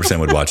 100%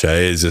 would watch that.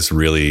 It is just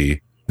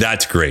really,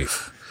 that's great.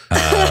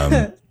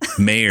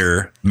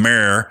 Mayor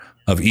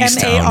of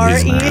Easttown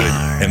is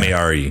good.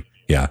 Mare.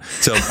 Yeah.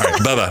 So all right,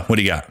 Bubba, what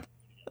do you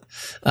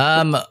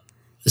got?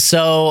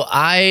 So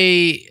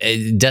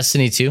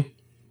Destiny 2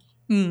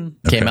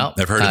 came out.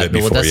 I've heard of it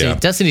before.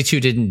 Destiny 2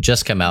 didn't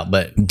just come out,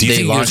 but do you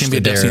think there's going to be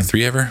a Destiny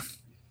 3 ever?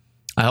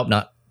 I hope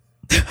not.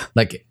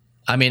 Like,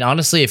 I mean,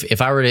 honestly,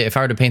 if I were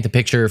to paint the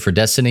picture for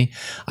Destiny,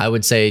 I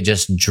would say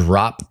just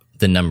drop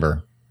the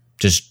number.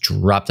 Just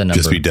drop the number.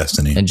 Just be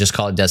Destiny. And just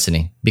call it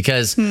Destiny.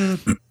 Because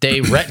they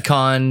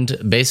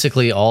retconned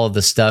basically all of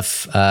the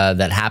stuff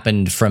that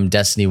happened from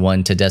Destiny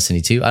 1 to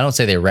Destiny 2. I don't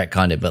say they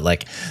retconned it, but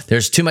like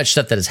there's too much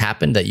stuff that has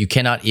happened that you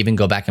cannot even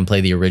go back and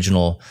play the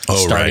original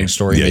starting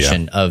story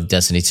mission of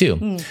Destiny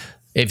 2.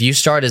 If you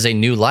start as a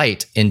new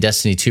light in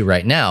Destiny 2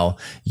 right now,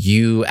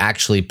 you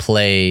actually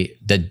play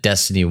the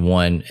Destiny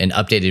 1, an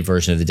updated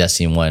version of the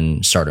Destiny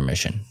 1 starter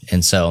mission.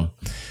 And so...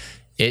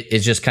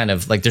 It's just kind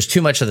of like there's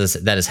too much of this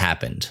that has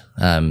happened.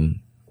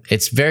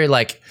 It's very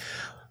like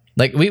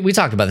we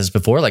talked about this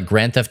before, like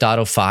Grand Theft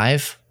Auto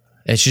 5.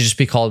 It should just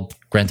be called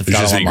Grand Theft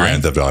Auto Online.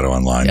 Grand Theft Auto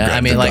Online. Yeah, I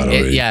mean, like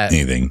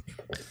anything.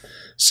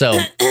 So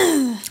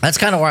that's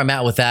kind of where I'm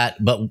at with that.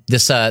 But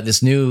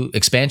this new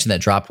expansion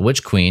that dropped,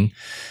 Witch Queen,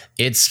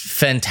 it's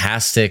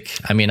fantastic.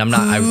 I mean,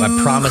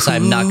 I promise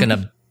I'm not going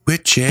to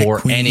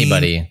bore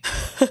anybody.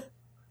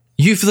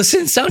 You've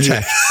listened to the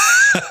soundtrack.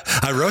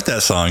 I wrote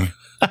that song.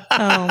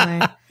 Oh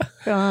my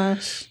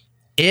gosh.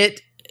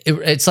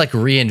 It's like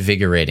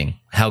reinvigorating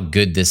how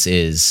good this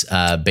is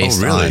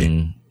based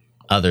on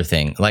other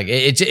thing. Like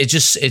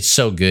it's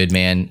so good,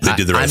 man. They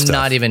did the right stuff.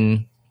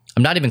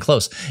 I'm not even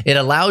close. It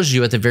allows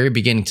you at the very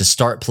beginning to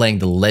start playing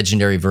the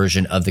legendary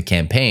version of the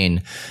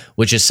campaign,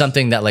 which is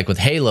something that like with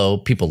Halo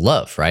people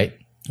love, right?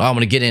 Oh, I'm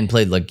going to get in and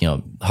play like,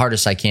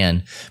 hardest I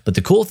can. But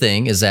the cool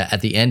thing is that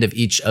at the end of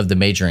each of the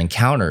major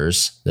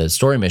encounters, the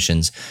story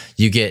missions,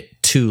 you get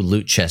 2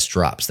 loot chest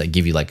drops that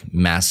give you like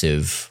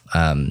massive,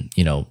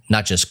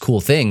 not just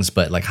cool things,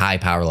 but like high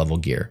power level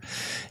gear.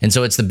 And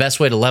so it's the best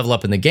way to level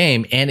up in the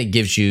game. And it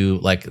gives you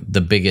like the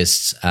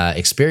biggest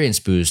experience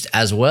boost,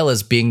 as well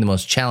as being the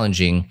most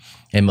challenging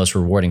and most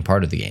rewarding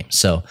part of the game.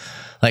 So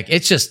like,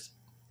 it's just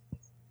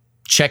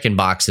checking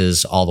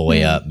boxes all the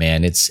way up,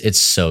 man.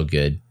 It's so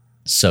good.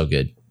 So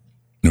good.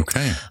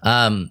 Okay.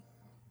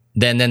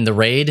 Then the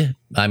raid.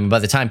 I mean, by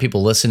the time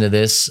people listen to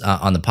this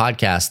on the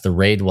podcast, the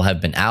raid will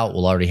have been out.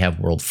 We'll already have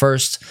World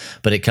First,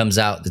 but it comes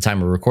out the time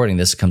we're recording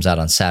this. It comes out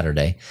on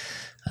Saturday,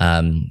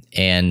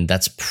 and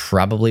that's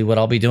probably what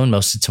I'll be doing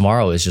most of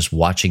tomorrow. Is just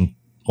watching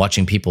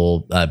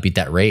people beat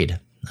that raid.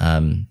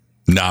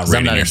 Not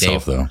raiding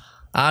yourself though.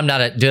 I'm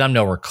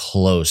nowhere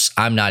close.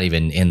 I'm not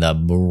even in the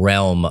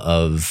realm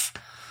of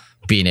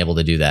being able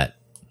to do that.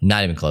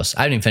 Not even close.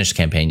 I haven't even finished the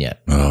campaign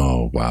yet.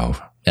 Oh, wow.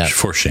 Yeah.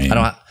 For shame.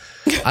 I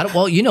don't,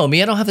 well, you know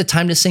me, I don't have the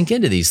time to sink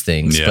into these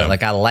things, but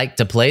like I like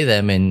to play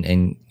them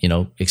and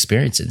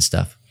experience it and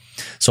stuff.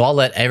 So I'll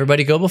let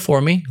everybody go before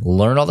me,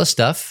 learn all the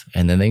stuff,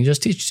 and then they can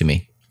just teach to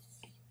me.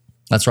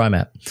 That's where I'm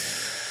at.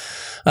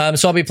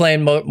 So I'll be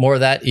playing more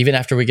of that even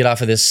after we get off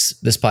of this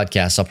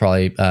podcast. I'll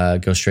probably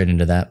go straight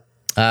into that.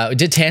 We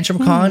did Tantrum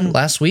Con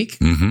last week.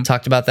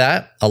 Talked about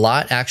that a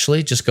lot,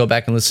 actually. Just go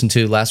back and listen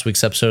to last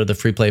week's episode of the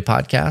Free Play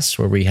Podcast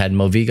where we had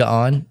Moviga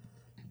on.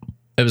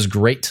 It was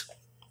great.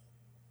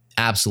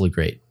 Absolutely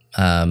great.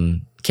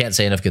 can't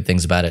say enough good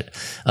things about it.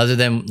 Other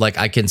than like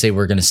I can say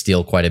we're going to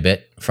steal quite a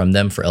bit from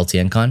them for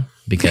LTNCon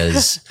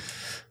because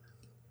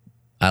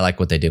I like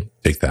what they do.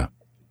 Take that.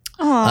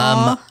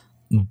 Aww.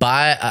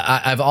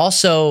 I've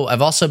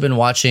also been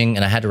watching,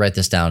 and I had to write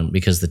this down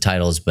because the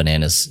title is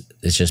bananas.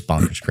 It's just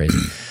bonkers crazy.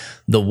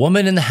 The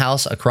Woman in the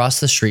House Across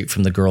the Street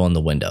from the Girl in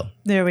the Window.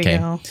 There we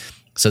go.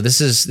 So this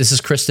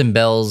is Kristen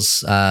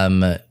Bell's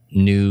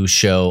new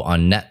show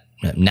on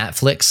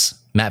Netflix.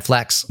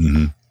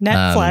 Mm-hmm.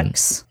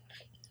 Netflix.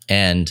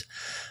 And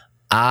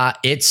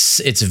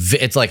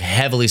it's like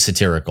heavily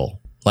satirical.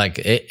 Like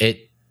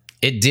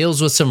it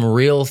deals with some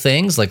real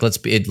things. Like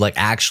it like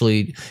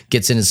actually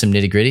gets into some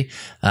nitty gritty.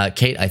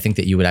 Kate, I think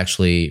that you would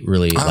actually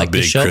really like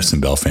this show. I'm a big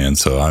Kristen Bell fan,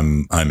 so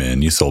I'm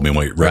in. You sold me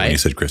right when you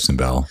said Kristen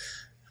Bell.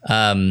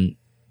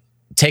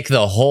 Take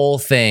the whole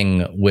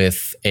thing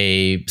with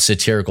a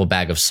satirical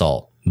bag of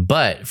salt,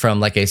 but from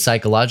like a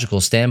psychological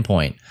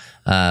standpoint,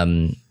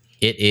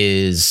 it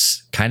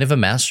is kind of a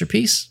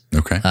masterpiece.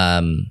 Okay.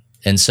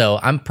 And so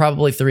I'm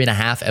probably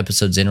 3.5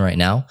 episodes in right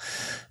now.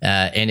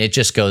 And it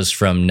just goes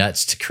from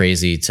nuts to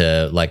crazy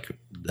to like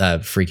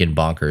freaking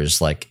bonkers,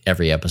 like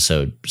every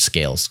episode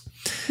scales.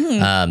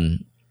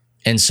 And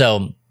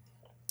so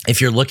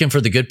if you're looking for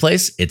the good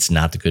place, it's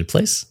not the good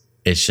place.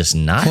 It's just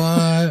not.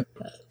 What?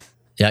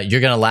 Yeah,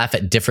 you're going to laugh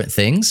at different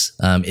things.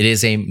 It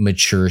is a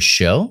mature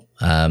show.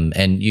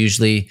 And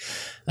usually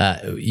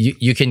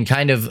you can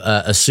kind of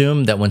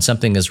assume that when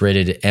something is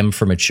rated M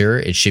for mature,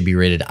 it should be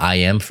rated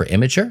IM for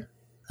immature.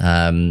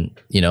 And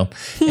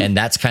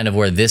that's kind of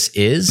where this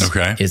is.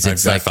 Okay.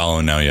 It's I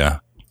follow now. Yeah.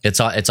 It's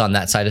on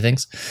that side of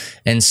things.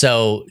 And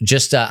so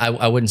just,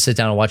 I wouldn't sit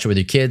down and watch it with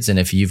your kids. And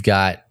if you've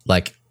got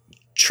like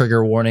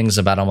trigger warnings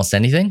about almost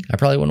anything, I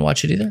probably wouldn't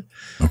watch it either.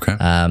 Okay.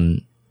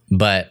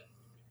 But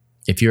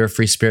if you're a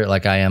free spirit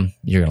like I am,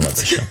 you're going to love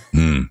this show.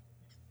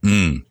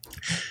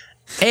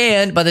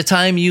 And by the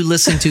time you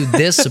listen to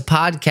this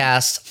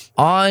podcast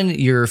on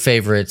your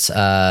favorite,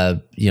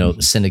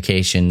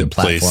 syndication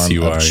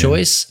platform of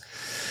choice,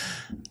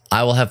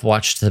 I will have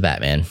watched The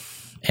Batman,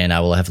 and I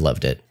will have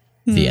loved it.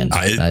 The end.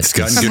 It's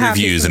gotten good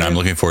reviews, and I'm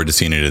looking forward to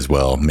seeing it as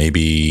well.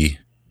 Maybe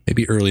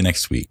early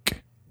next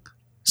week.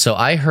 So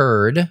I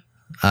heard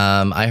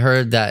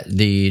that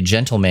the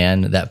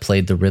gentleman that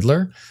played the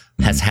Riddler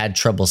has had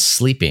trouble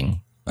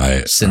sleeping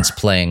since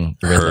playing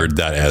the Riddler. Heard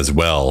that as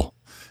well.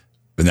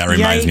 And that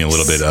reminds me a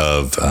little bit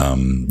of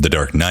The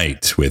Dark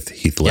Knight with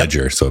Heath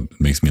Ledger. Yep. So it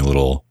makes me a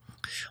little...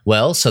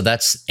 Well, so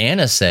that's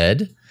Anna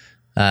said...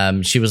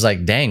 she was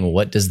like, dang,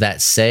 what does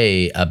that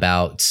say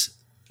about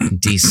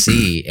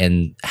DC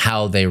and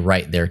how they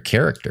write their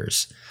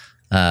characters?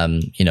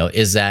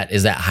 Is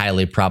that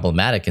highly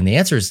problematic? And the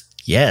answer is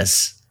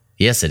yes.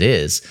 Yes, it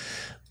is.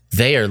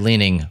 They are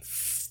leaning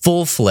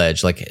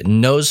full-fledged, like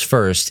nose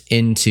first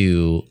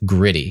into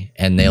gritty,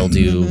 and they'll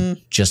do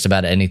just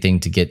about anything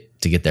to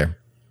get there.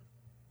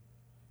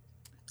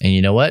 And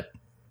you know what?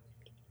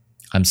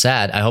 I'm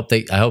sad. I hope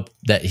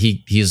that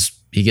he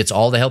gets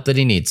all the help that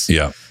he needs.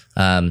 Yeah.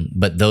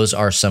 But those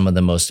are some of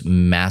the most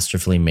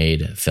masterfully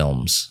made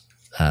films.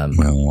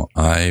 Well,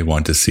 I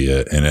want to see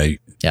it, and I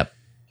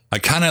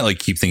kind of like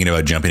keep thinking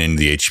about jumping into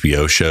the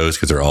HBO shows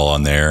because they're all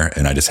on there,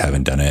 and I just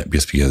haven't done it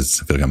just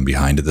because I feel like I'm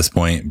behind at this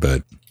point.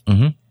 But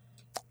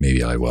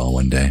maybe I will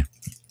one day.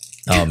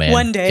 Oh man,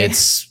 one day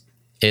it's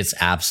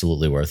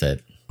absolutely worth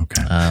it.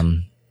 Okay.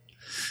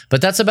 But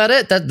that's about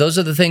it. Those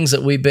are the things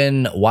that we've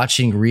been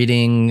watching,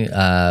 reading,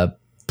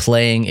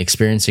 playing,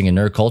 experiencing in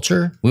nerd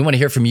culture. We want to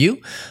hear from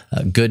you,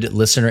 good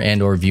listener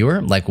and or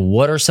viewer. Like,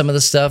 what's some of the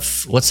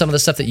stuff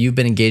that you've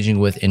been engaging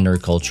with in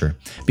nerd culture?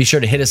 Be sure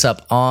to hit us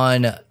up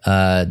on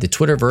the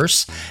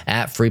Twitterverse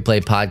at Free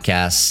Play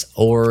Podcasts,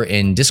 or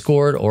in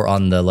Discord, or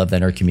on the Love Thy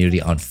Nerd community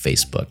on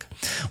Facebook.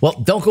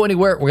 Well, don't go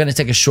anywhere. We're going to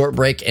take a short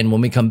break, and when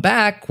we come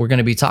back, we're going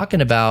to be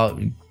talking about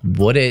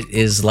what it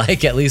is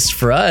like, at least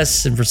for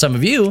us and for some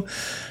of you,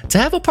 to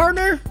have a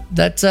partner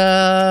that's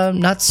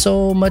not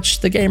so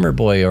much the gamer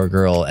boy or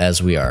girl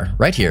as we are,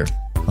 right here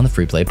on the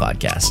Free Play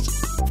Podcast.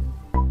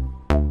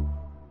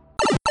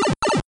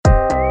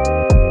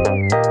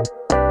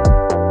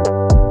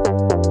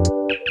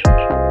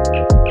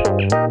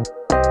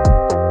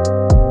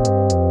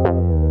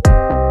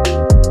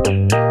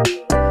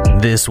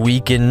 This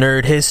week in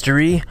Nerd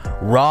History,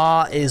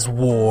 Raw is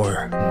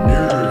War.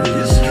 Nerd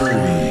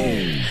History.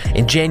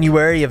 In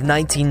January of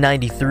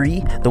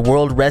 1993, the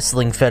World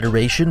Wrestling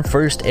Federation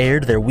first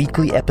aired their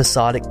weekly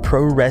episodic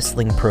pro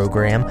wrestling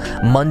program,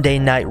 Monday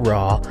Night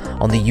Raw,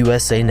 on the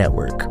USA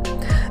Network.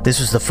 This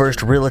was the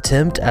first real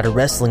attempt at a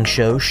wrestling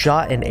show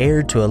shot and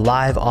aired to a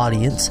live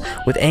audience,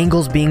 with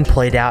angles being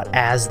played out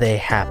as they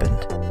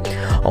happened.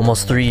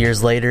 Almost 3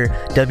 years later,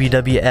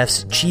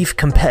 WWF's chief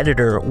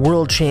competitor,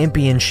 World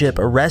Championship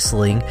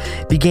Wrestling,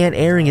 began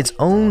airing its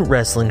own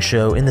wrestling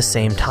show in the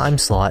same time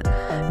slot,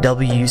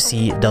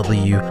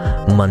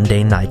 WCW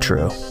Monday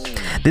Nitro.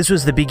 This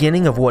was the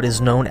beginning of what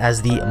is known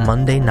as the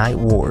Monday Night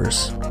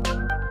Wars.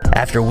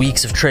 After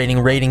weeks of trading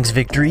ratings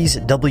victories,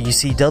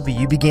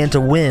 WCW began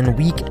to win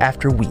week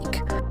after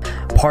week.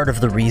 Part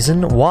of the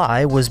reason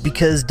why was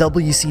because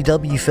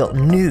WCW felt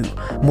new,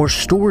 more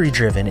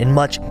story-driven, and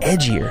much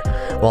edgier,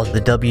 while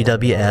the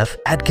WWF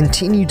had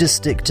continued to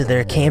stick to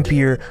their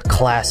campier,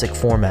 classic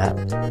format.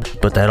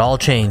 But that all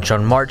changed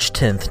on March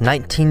 10th,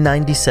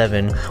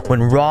 1997,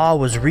 when Raw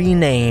was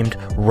renamed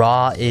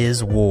Raw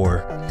is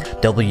War.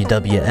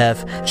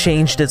 WWF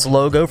changed its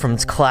logo from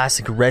its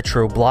classic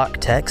retro block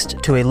text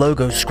to a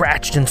logo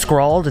scratched and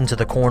scrawled into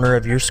the corner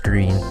of your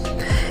screen.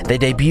 They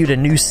debuted a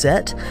new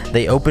set,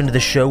 they opened the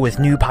show with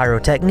new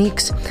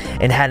pyrotechnics,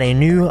 and had a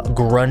new,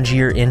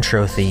 grungier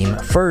intro theme.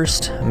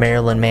 First,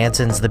 Marilyn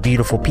Manson's The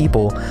Beautiful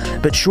People,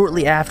 but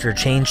shortly after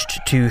changed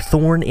to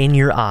Thorn in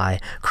Your Eye,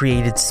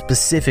 created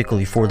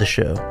specifically for the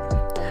show.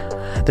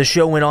 The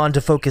show went on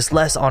to focus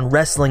less on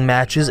wrestling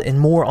matches and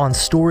more on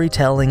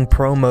storytelling,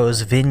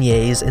 promos,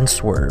 vignettes, and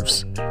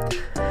swerves.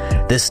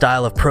 This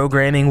style of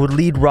programming would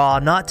lead Raw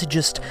not to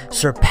just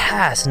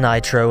surpass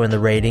Nitro in the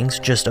ratings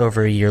just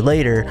over a year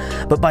later,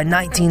 but by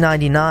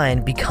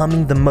 1999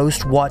 becoming the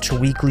most watched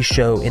weekly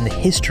show in the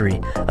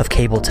history of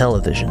cable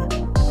television.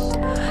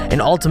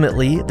 And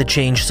ultimately, the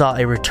change saw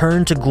a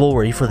return to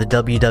glory for the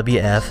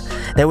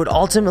WWF that would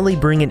ultimately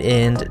bring an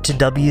end to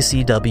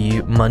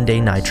WCW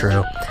Monday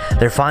Nitro,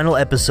 their final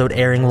episode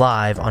airing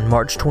live on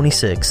March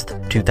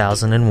 26th,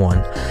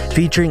 2001,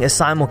 featuring a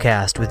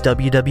simulcast with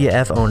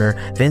WWF owner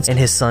Vince and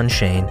his son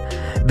Shane,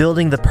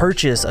 building the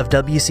purchase of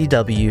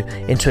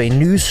WCW into a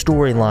new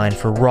storyline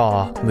for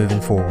Raw moving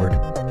forward.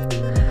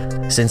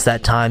 Since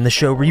that time, the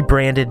show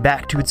rebranded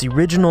back to its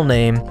original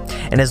name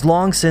and has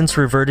long since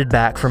reverted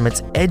back from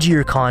its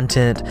edgier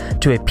content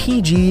to a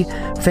PG,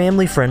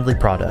 family-friendly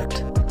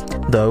product.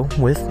 Though,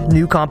 with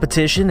new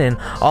competition and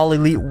All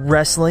Elite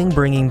Wrestling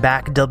bringing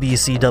back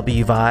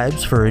WCW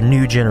vibes for a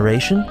new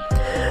generation,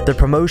 the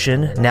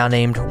promotion, now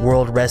named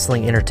World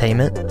Wrestling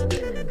Entertainment,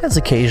 has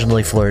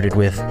occasionally flirted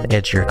with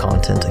edgier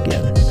content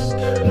again.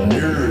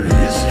 Nerd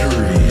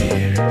history.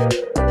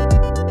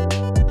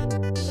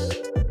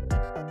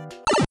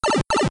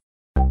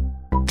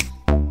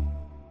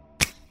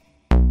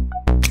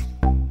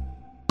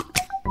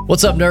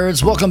 What's up,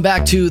 nerds? Welcome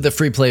back to the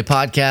Free Play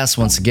Podcast.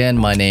 Once again,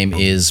 my name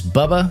is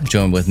Bubba,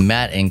 joined with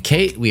Matt and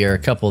Kate. We are a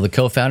couple of the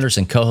co-founders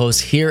and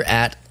co-hosts here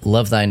at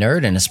Love Thy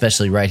Nerd, and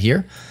especially right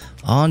here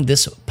on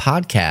this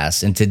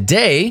podcast. And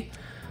today,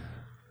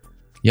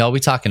 y'all, we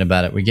talking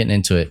about it. We're getting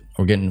into it.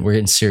 We're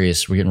getting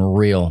serious. We're getting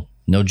real.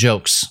 No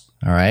jokes.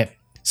 All right.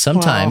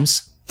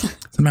 Sometimes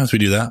we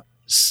do that.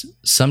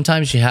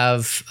 Sometimes you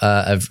have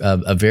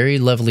a very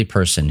lovely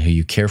person who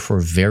you care for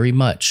very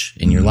much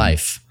in your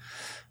life.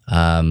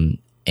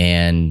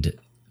 And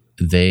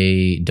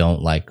they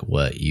don't like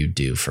what you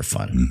do for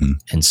fun.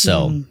 And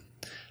so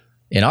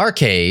in our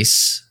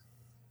case,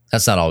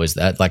 that's not always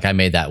that. Like, I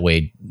made that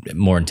way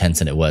more intense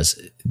than it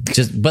was.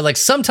 But like,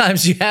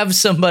 sometimes you have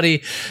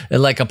somebody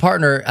like a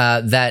partner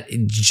that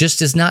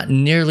just is not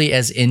nearly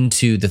as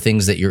into the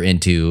things that you're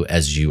into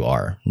as you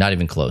are. Not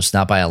even close,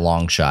 not by a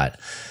long shot.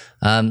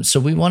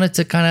 So we wanted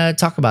to kind of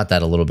talk about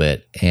that a little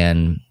bit.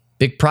 And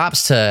big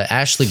props to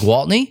Ashley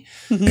Gwaltney.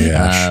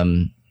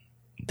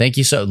 Thank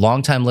you. So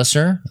long-time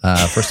listener,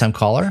 first-time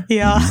caller.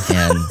 Yeah.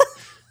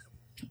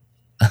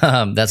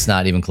 And that's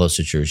not even close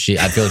to true.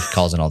 I feel like she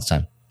calls in all the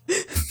time.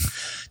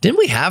 Didn't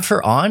we have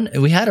her on?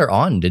 We had her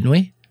on, didn't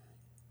we?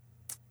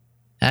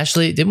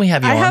 Ashley, didn't we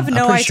have you on? I have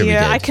no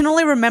idea. Sure I can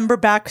only remember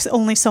back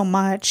only so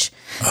much.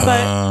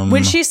 But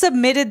when she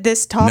submitted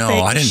this topic,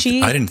 no, I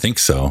didn't think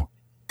so.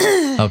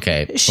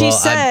 Okay. She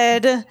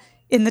said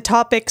in the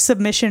topic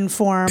submission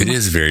form. It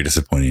is very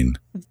disappointing.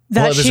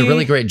 Well, it was a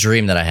really great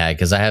dream that I had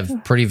because I have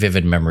pretty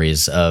vivid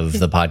memories of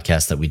the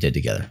podcast that we did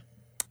together.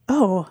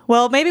 Oh,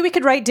 well, maybe we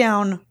could write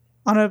down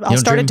on a. I'll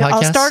start a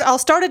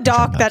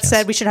doc that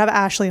said we should have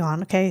Ashley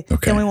on. Okay.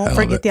 Then we won't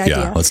forget the idea.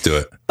 Yeah, let's do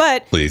it.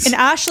 But please. In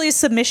Ashley's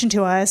submission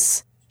to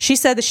us, she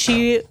said that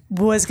she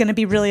was going to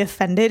be really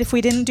offended if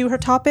we didn't do her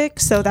topic.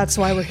 So that's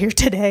why we're here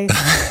today.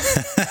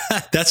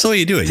 That's the way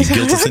you do it. You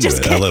guilt us into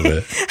it. I love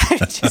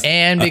it.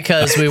 And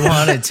because we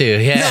wanted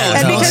to.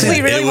 Yeah. Because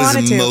we really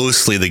wanted to. It was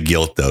mostly the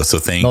guilt, though. So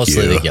thank you.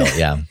 Mostly the guilt,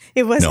 yeah.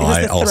 It was.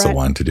 I also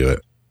wanted to do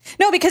it.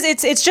 No, because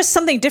it's just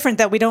something different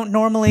that we don't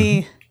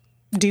normally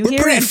do here.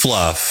 We're pretty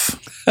fluff.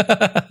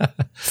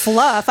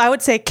 Fluff. I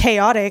would say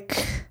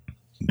chaotic.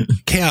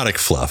 Chaotic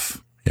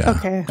fluff.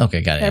 Yeah.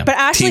 Okay, got it. Yeah. But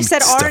Ashley Team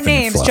said our Stephanie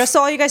names. Fluff. Just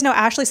so all you guys know,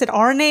 Ashley said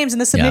our names in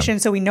the submission,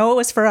 so we know it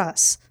was for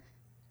us.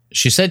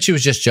 She said she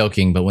was just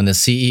joking, but when the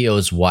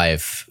CEO's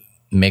wife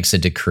makes a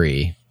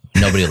decree,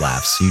 nobody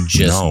laughs. You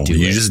just do it.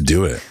 You just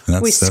do it.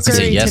 We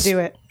scurry to do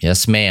it.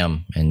 Yes,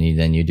 ma'am. And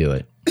then you do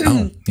it.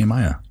 Oh,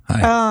 Nehemiah.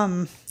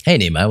 Hi. Hey,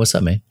 Nehemiah. What's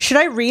up, man? Should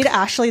I read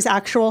Ashley's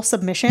actual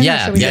submission?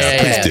 Yeah.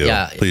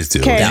 Please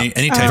do. Okay.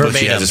 Any typo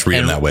she has, just read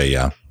them that way,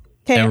 yeah.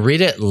 Okay. And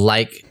read it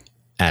like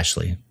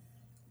Ashley.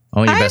 I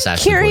want your best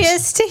Ashley voice. I'm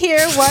curious to hear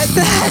what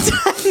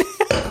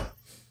that...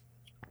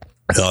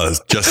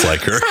 It's just like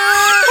her.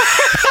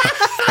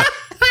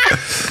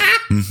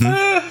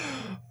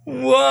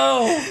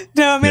 Whoa.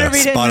 No, I'm going to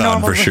read it in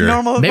normal, for sure.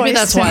 normal Maybe voice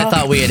that's why I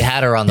thought we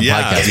had her on the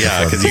podcast.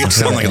 Yeah, because you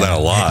sound like that a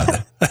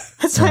lot.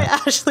 That's why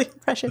Ashley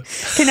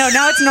impression. Okay, no,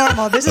 now it's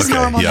normal. This is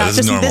normal now. This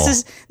is normal. This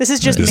is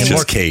just This me. is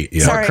just Kate.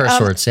 Yeah. Sorry. Curse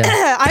words,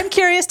 yeah. I'm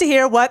curious to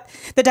hear what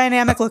the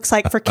dynamic looks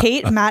like for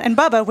Kate, Matt, and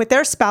Bubba with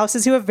their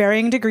spouses who have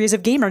varying degrees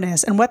of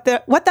gamerness, and what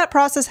that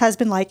process has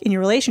been like in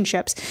your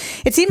relationships.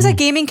 It seems like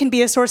gaming can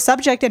be a sore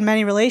subject in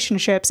many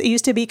relationships. It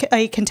used to be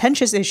a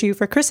contentious issue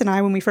for Chris and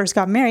I when we first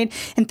got married,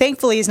 and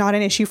thankfully is not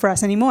an issue for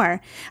us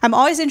anymore. I'm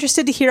always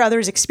interested to hear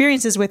others'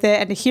 experiences with it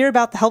and to hear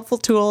about the helpful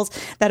tools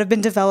that have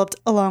been developed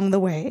along the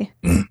way.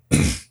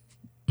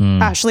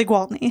 Ashley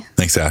Gwaltney.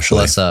 Thanks, Ashley.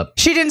 Bless up.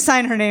 She didn't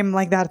sign her name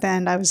like that at the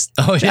end. I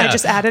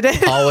just added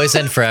it. Always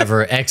and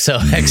forever.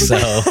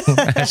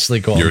 XOXO. Ashley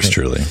Gold. Yours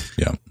truly.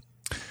 Yeah.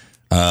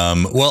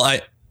 Well,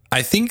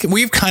 I think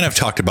we've kind of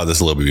talked about this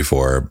a little bit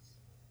before,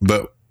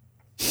 but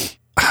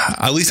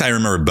at least I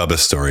remember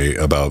Bubba's story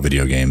about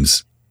video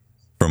games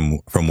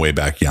from way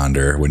back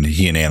yonder when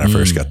he and Anna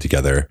first got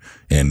together,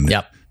 and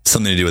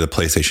something to do with a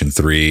PlayStation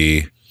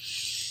 3.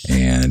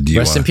 And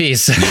rest in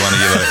peace.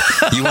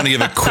 You want to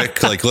give a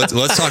quick, like, let's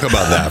talk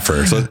about that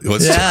first.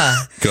 Let's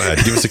go ahead.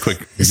 Give us a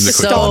quick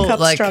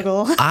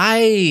struggle.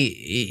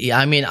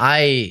 I mean,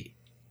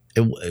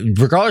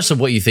 regardless of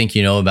what you think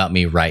you know about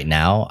me right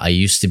now, I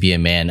used to be a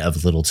man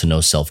of little to no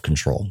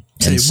self-control.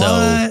 And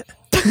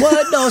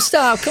what? No,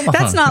 stop. Come on.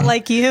 That's not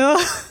like you.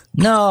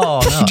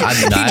 No. He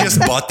just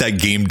bought that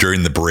game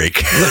during the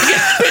break.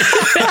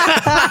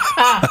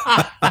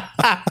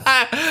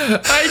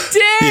 I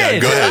did. Yeah,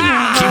 go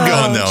ahead. Keep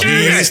going, though.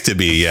 He used to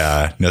be,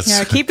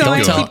 keep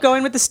going. Keep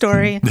going with the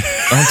story.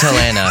 Don't tell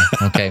Anna.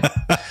 Okay.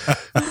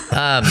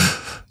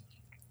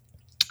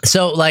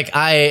 So, like,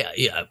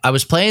 I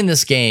was playing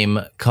this game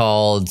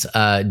called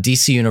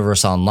DC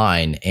Universe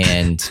Online,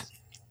 and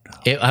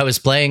I was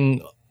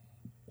playing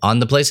on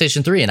the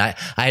PlayStation 3, and I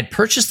had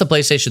purchased the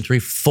PlayStation 3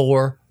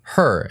 for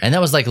her, and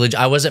that was like legit.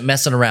 I wasn't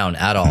messing around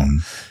at all.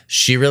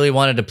 She really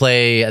wanted to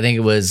play. I think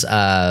it was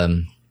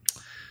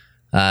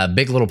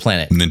Big Little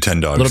Planet,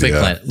 Nintendo, Little Big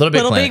Planet,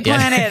 Little Big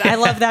Planet. I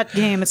love that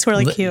game. It's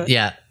really cute.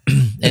 Yeah,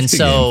 and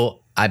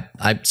so I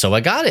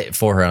got it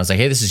for her. I was like,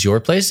 hey, this is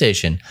your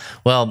PlayStation.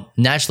 Well,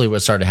 naturally,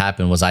 what started to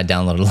happen was I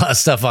downloaded a lot of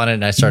stuff on it,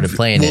 and I started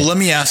playing it. Well, let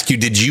me ask you: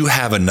 did you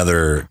have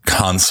another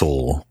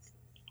console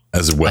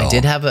as well?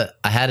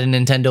 I had a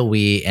Nintendo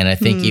Wii, and I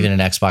think even an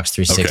Xbox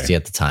 360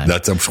 at the time.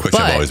 That's a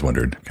question I've always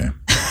wondered.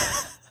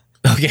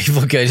 Okay,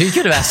 well, good. You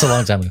could have asked a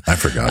long time ago. I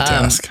forgot to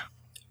ask.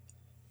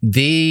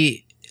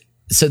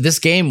 So this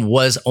game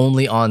was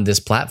only on this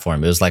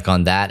platform. It was like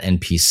on that and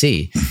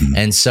PC.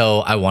 And so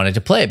I wanted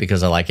to play it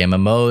because I like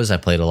MMOs. I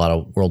played a lot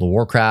of World of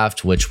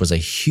Warcraft, which was a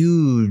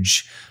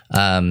huge,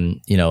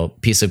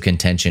 piece of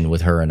contention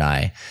with her and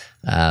I.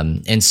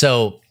 And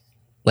so,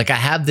 like, I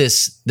have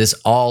this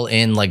all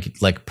in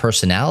like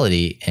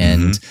personality,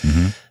 and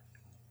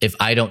if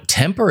I don't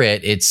temper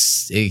it,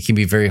 it can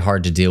be very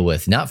hard to deal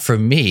with. Not for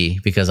me,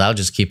 because I'll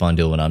just keep on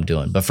doing what I'm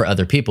doing, but for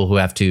other people who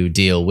have to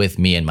deal with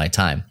me and my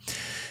time.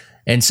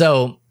 And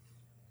so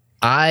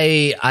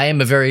I am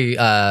a very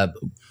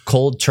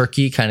cold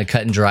turkey, kind of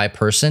cut and dry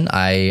person.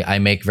 I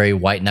make very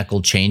white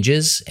knuckle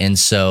changes, and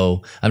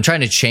so I'm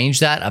trying to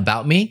change that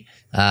about me.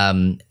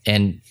 And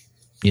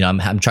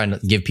I'm trying to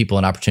give people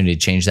an opportunity to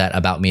change that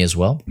about me as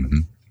well.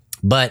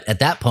 But at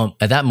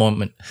that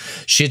moment,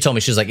 she had told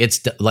me, she was like,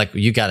 it's like,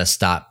 you got to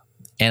stop.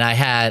 And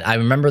I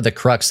remember the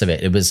crux of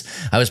it.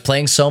 I was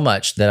playing so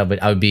much that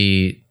I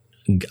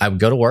would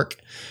go to work.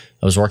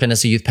 I was working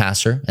as a youth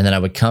pastor, and then I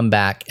would come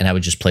back and I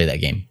would just play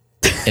that game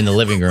in the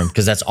living room,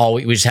 because that's all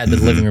we just had, the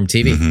living room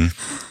TV.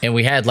 And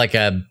we had like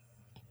a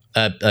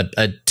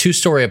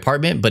 2-story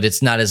apartment, but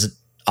it's not as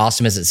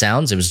awesome as it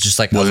sounds. It was just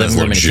like a living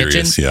room and a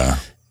kitchen. Yeah.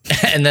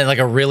 And then like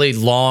a really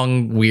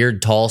long,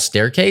 weird, tall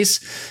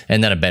staircase,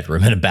 and then a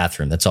bedroom and a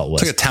bathroom. That's all it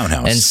was. It's like a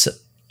townhouse. And so,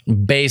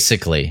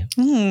 basically.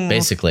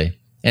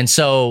 And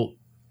so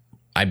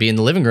I'd be in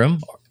the living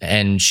room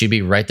and she'd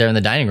be right there in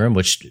the dining room,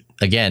 which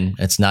again,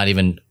 it's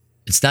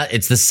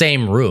the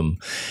same room.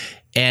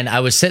 And I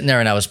was sitting there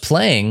and I was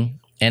playing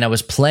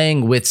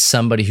with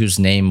somebody whose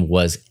name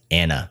was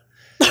Anna.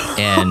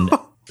 And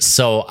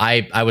so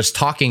I was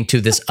talking to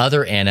this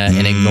other Anna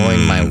and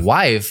ignoring my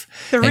wife.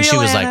 And she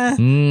was Anna. like,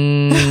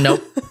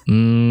 nope,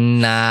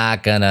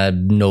 not gonna,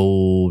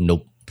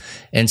 nope.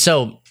 And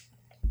so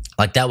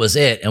like that was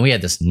it. And we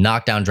had this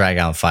knockdown, drag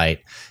out fight.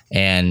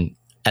 And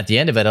at the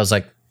end of it, I was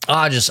like,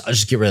 I'll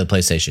just get rid of the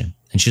PlayStation.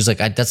 And she was like,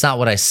 that's not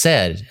what I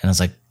said. And I was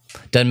like,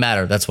 doesn't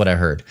matter. That's what I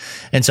heard.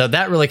 And so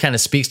that really kind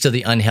of speaks to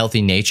the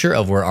unhealthy nature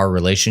of where our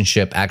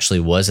relationship actually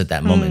was at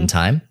that moment in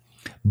time.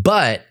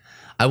 But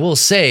I will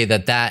say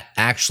that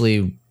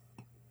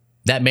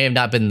may have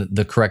not been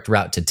the correct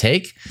route to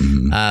take,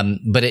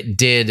 but it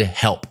did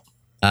help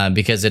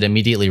because it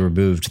immediately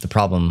removed the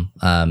problem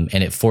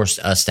and it forced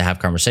us to have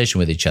conversation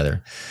with each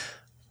other.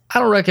 I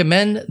don't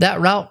recommend that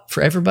route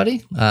for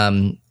everybody.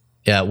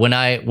 When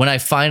I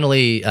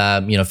finally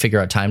figure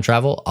out time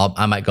travel,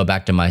 I might go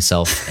back to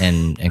myself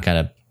and kind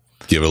of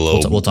Give a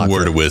little we'll talk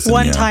word of wisdom.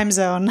 One time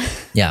zone.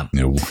 Yeah.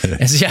 You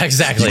Yeah,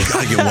 exactly.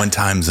 gotta get one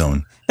time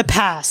zone. The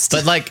past.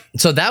 But like,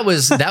 so that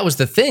was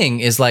the thing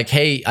is like,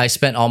 hey, I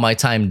spent all my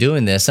time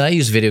doing this, and I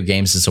use video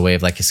games as a way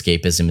of like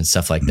escapism and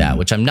stuff like that,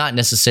 which I'm not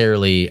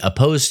necessarily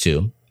opposed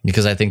to,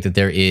 because I think that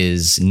there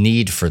is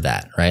need for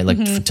that, right?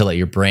 Like to let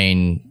your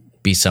brain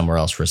be somewhere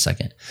else for a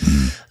second.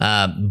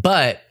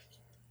 But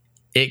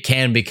it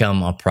can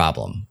become a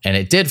problem, and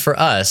it did for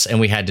us, and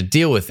we had to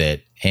deal with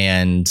it.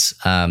 And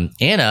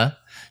Anna,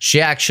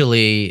 she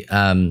actually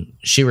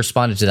she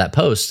responded to that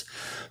post,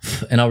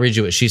 and I'll read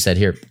you what she said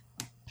here.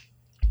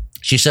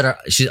 She said,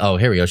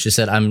 here we go. She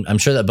said, I'm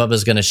sure that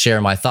Bubba's going to share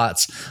my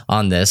thoughts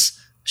on this.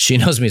 She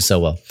knows me so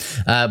well.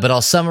 But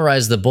I'll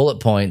summarize the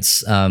bullet points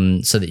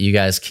so that you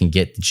guys can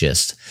get the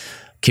gist.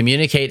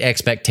 Communicate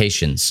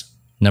expectations,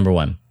 number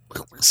one.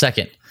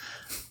 Second,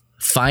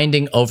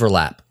 finding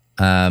overlap.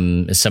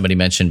 As somebody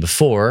mentioned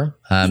before,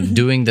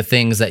 doing the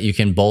things that you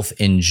can both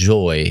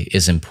enjoy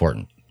is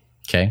important.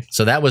 Okay.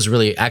 So that was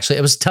really, actually,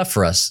 it was tough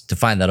for us to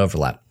find that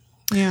overlap.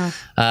 Yeah.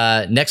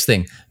 Next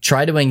thing,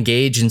 try to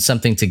engage in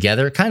something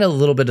together. Kind of a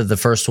little bit of the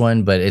first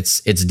one, but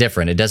it's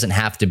different. It doesn't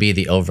have to be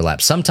the overlap.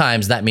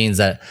 Sometimes that means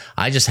that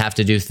I just have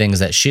to do things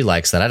that she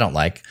likes that I don't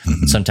like.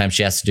 Sometimes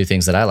she has to do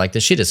things that I like that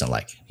she doesn't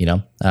like, you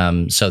know?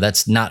 So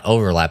that's not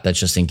overlap. That's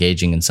just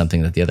engaging in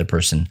something that the other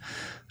person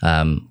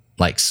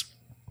likes.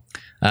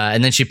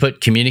 And then she put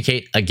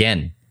communicate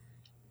again.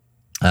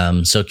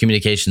 So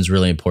communication is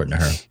really important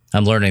to her.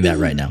 I'm learning that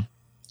right now.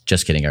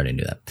 Just kidding. I already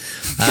knew that.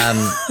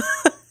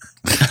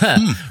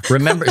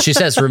 She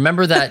says,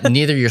 remember that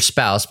neither your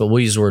spouse, but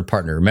we'll use the word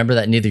partner. Remember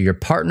that neither your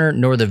partner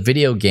nor the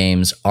video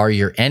games are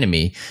your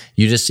enemy.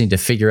 You just need to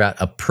figure out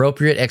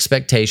appropriate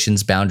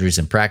expectations, boundaries,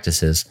 and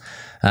practices.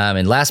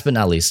 And last but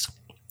not least,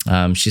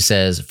 she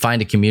says,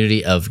 find a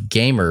community of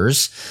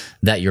gamers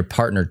that your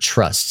partner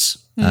trusts.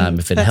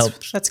 If it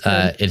helps, that's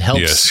good. It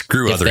helps. Yeah,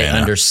 screw if other they Anna.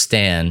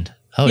 Understand.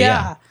 Oh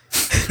yeah.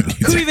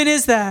 Who even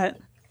is that?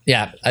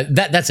 Yeah,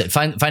 that's it.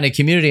 Find a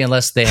community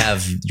unless they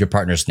have your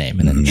partner's name,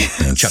 and then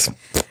chuck them.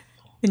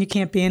 Then you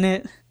can't be in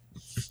it.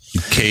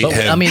 Kate,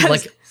 But, I mean,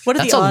 like, what are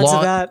that's the a odds long,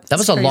 of that? That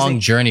was It's a long crazy.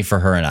 journey for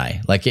her and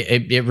I. Like,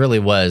 it really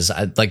was.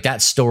 Like,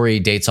 that story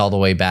dates all the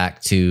way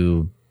back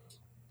to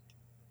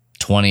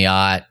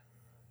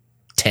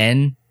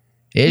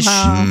 2010-ish.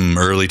 Wow.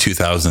 early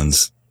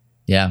 2000s.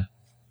 Yeah.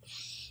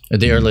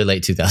 The early,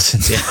 late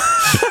 2000s, yeah.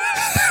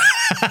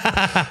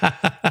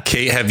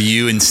 Kate, have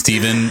you and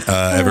Steven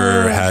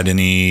ever had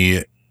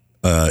any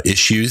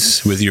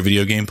issues with your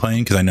video game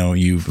playing? Because I know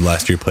you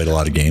last year played a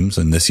lot of games,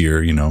 and this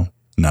year, not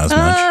as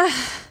much.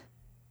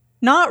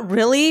 Not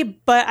really,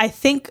 but I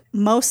think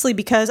mostly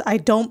because I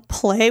don't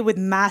play with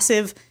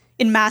massive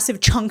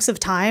chunks of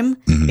time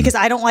because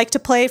I don't like to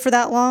play for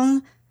that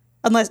long,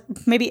 unless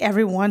maybe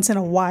every once in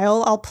a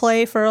while I'll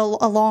play for a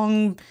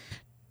long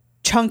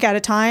chunk at a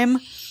time.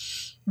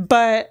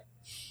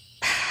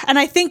 And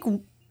I think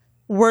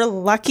we're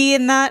lucky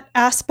in that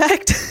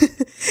aspect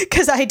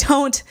because I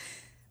don't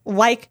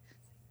like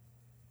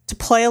to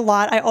play a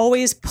lot. I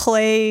always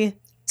play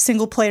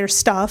single player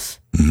stuff.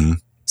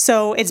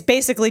 So it's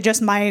basically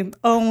just my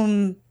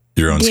own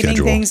Your own gaming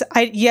schedule. things.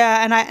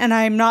 And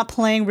I'm not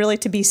playing really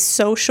to be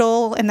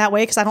social in that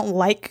way because I don't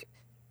like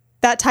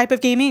that type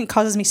of gaming. It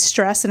causes me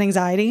stress and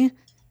anxiety,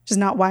 which is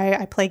not why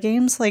I play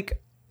games like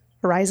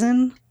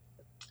Horizon.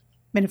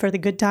 I'm in it for the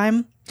good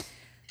time.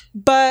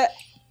 But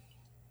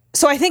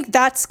so I think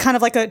that's kind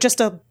of like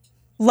just a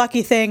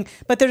lucky thing.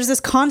 But there's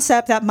this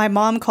concept that my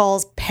mom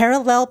calls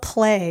parallel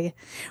play,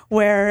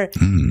 where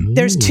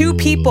there's two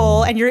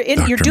people and you're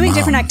doing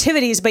different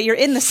activities, but you're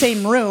in the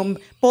same room,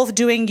 both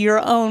doing your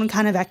own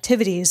kind of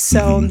activities.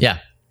 So Yeah.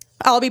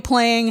 I'll be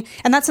playing,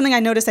 and that's something I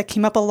noticed that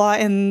came up a lot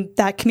in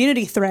that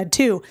community thread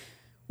too,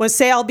 was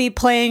say I'll be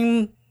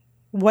playing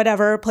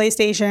whatever,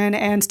 PlayStation,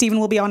 and Steven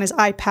will be on his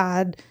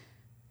iPad.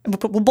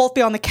 We'll both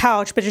be on the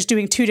couch, but just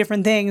doing two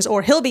different things.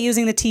 Or he'll be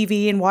using the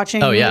TV and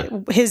watching all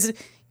his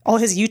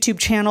YouTube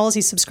channels.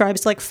 He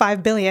subscribes to like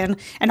 5 billion,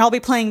 and I'll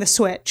be playing the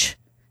Switch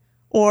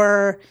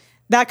or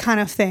that kind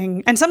of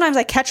thing. And sometimes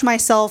I catch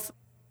myself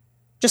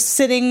just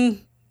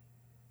sitting,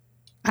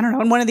 I don't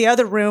know, in one of the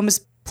other rooms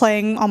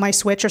playing on my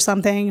Switch or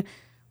something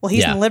while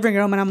he's in the living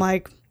room, and I'm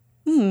like,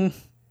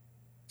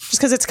 just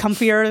because it's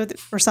comfier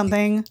or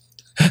something.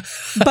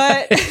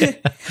 But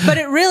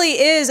it really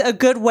is a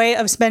good way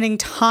of spending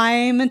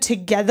time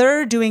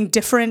together doing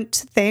different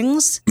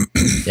things.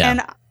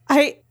 And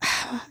I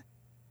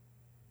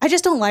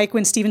just don't like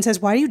when Steven says,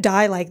 "Why do you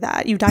die like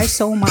that? You die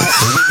so much."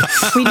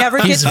 We never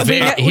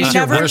get. He's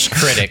your worst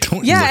critic.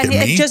 Yeah,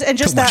 and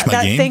just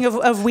that thing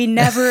of we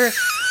never.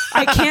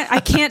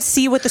 I can't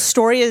see what the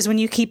story is when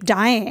you keep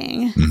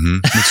dying.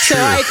 It's true.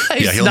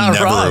 He'll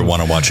never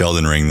want to watch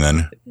Elden Ring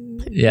then.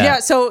 Yeah.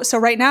 So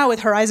right now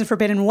with Horizon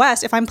Forbidden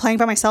West, if I'm playing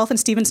by myself and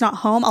Steven's not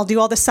home, I'll do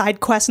all the side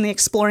quests and the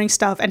exploring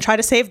stuff and try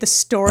to save the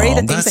story,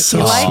 the things that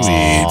he likes,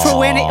 for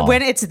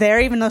when it's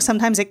there, even though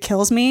sometimes it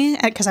kills me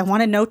because I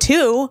want to know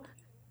too.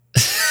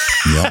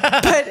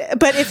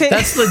 But if it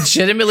that's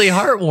legitimately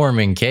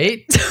heartwarming,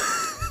 Kate.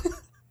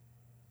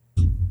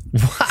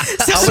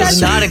 I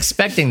was not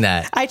expecting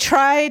that. I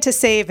try to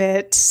save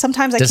it.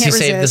 Sometimes I Does can't he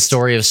resist. save the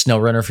story of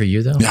SnowRunner for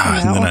you though?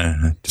 Yeah, No. and then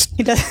I just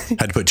He does. had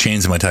to put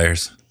chains in my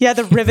tires. Yeah,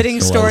 the riveting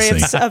So story of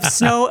well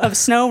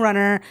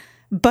SnowRunner,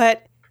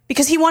 but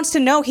because he wants to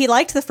know, he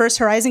liked the first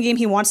Horizon game,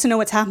 he wants to know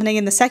what's happening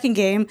in the second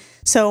game,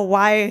 so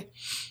why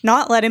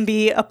not let him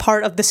be a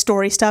part of the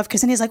story stuff?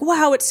 Because then he's like,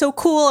 wow, it's so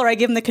cool, or I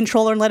give him the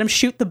controller and let him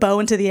shoot the bow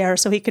into the air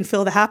so he can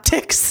feel the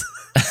haptics.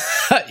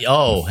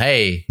 Oh,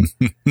 hey.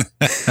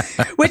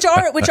 which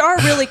are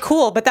really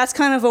cool, but that's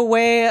kind of a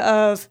way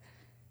of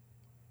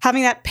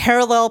having that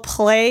parallel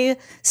play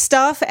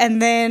stuff and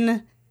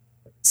then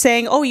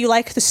saying, oh, you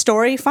like the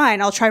story?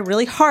 Fine, I'll try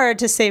really hard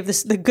to save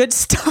the good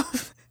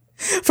stuff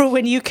for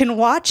when you can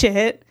watch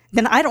it,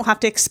 then I don't have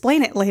to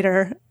explain it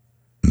later.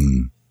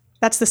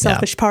 That's the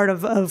selfish part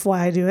of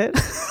why I do it.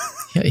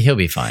 He'll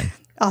be fine.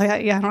 Oh yeah,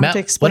 I don't have Matt, to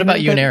explain what about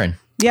it, you and but- Aaron?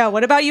 Yeah,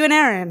 what about you and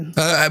Aaron?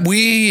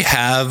 We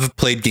have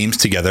played games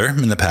together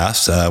in the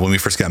past. When we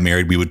first got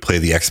married, we would play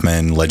the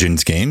X-Men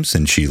Legends games,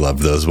 and she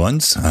loved those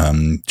ones.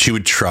 She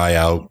would try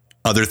out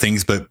other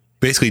things, but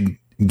basically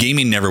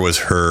gaming never was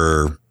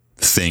her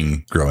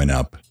thing growing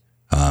up.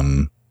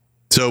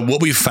 So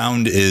what we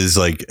found is,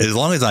 like, as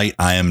long as I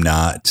am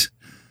not,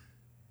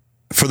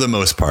 for the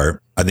most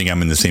part, I think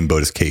I'm in the same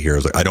boat as Kate here.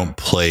 I don't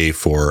play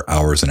for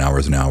hours and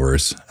hours and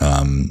hours.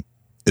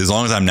 As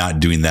long as I'm not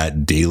doing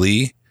that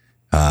daily,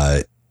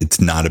 it's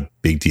not a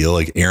big deal.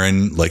 Like,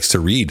 Aaron likes to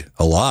read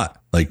a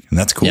lot, like, and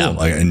that's cool.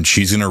 Yeah. And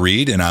she's going to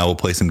read and I will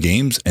play some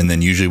games. And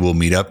then usually we'll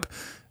meet up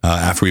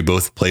after we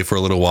both play for a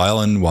little while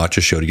and watch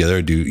a show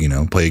together,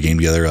 play a game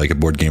together, like a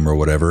board game or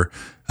whatever.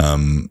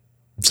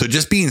 So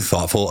just being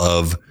thoughtful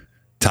of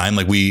time.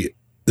 Like,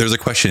 there's a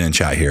question in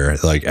chat here,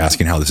 like,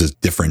 asking how this is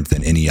different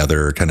than any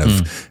other kind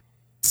of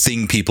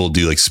thing people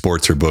do, like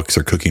sports or books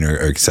or cooking or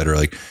et cetera.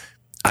 Like,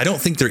 I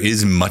don't think there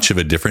is much of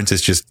a difference.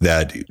 It's just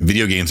that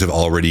video games have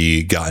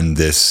already gotten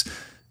this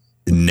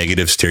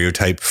negative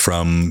stereotype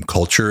from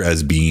culture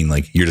as being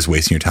like, you're just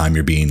wasting your time,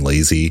 you're being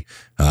lazy.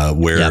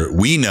 Where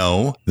we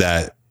know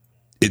that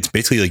it's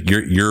basically like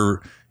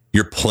you're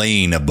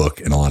playing a book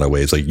in a lot of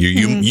ways. Like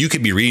you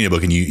could be reading a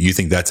book and you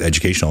think that's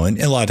educational,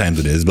 and a lot of times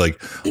it is. But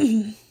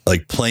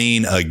like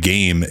playing a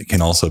game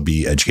can also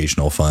be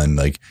educational, fun.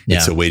 Like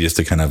it's a way just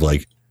to kind of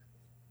like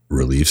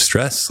relieve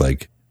stress.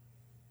 Like,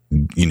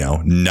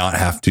 not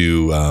have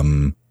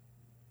to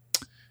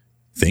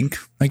think,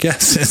 I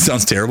guess. It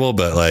sounds terrible,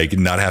 but like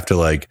not have to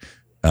like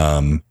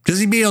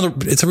just be able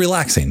to, it's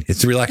relaxing.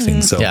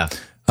 So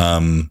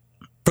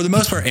for the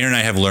most part, Aaron and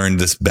I have learned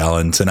this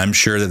balance, and I'm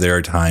sure that there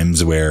are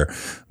times where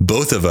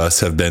both of us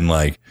have been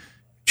like,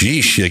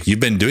 geez, like, you've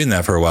been doing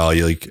that for a while.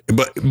 You like,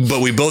 but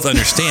we both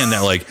understand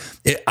that, like,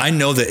 I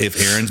know that if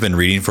Aaron's been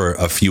reading for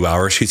a few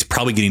hours, she's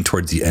probably getting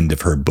towards the end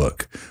of her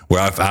book.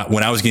 Where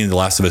when I was getting The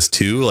Last of Us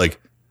 2, like,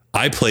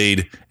 I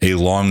played a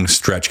long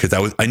stretch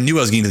because I knew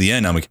I was getting to the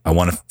end. I'm like, I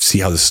want to see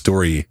how the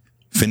story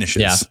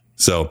finishes. Yeah.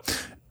 So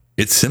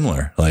it's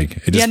similar.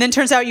 Like, and then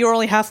turns out you were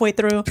only halfway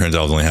through. Turns out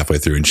I was only halfway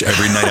through. And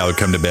every night I would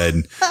come to bed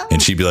and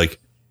she'd be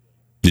like,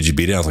 did you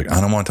beat it? I was like, I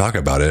don't want to talk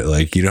about it.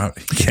 Like, you can't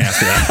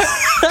ask me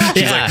that.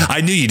 She's like, I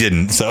knew you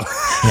didn't. So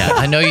yeah,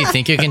 I know you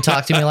think you can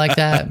talk to me like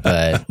that,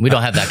 but we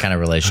don't have that kind of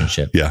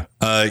relationship. Yeah.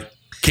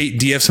 Kate,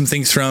 do you have some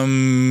things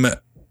from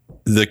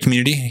the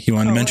community you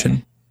wanted to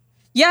mention?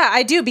 Yeah,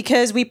 I do,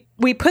 because we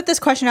put this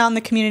question out in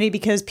the community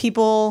because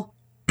people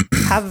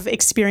have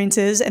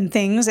experiences and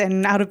things,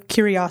 and out of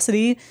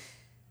curiosity.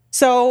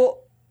 So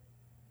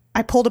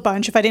I pulled a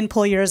bunch. If I didn't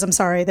pull yours, I'm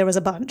sorry. There was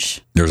a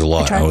bunch. There was a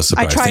lot. I was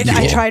surprised.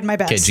 I tried my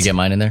best. Okay, did you get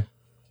mine in there?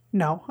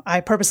 No, I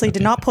purposely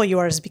did not pull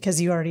yours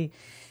because you already.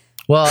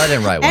 Well, I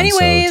didn't write one.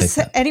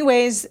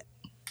 Anyways,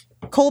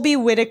 Colby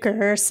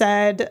Whitaker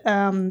said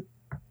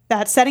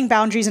that setting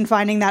boundaries and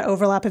finding that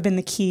overlap have been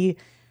the key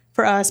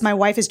for us. My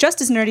wife is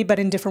just as nerdy, but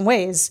in different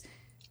ways.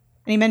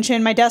 And he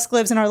mentioned, my desk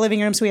lives in our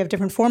living room, so we have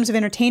different forms of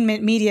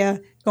entertainment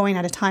media going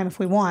at a time if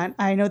we want.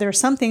 I know there are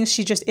some things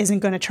she just isn't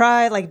going to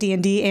try, like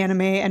D&D,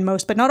 anime, and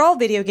most, but not all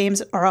video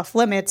games are off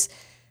limits.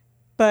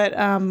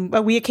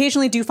 But we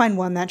occasionally do find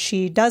one that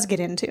she does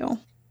get into.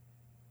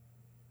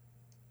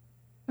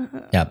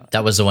 Yeah,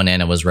 that was the one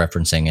Anna was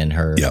referencing in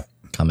her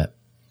comment.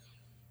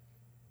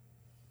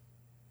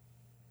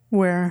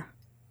 Where?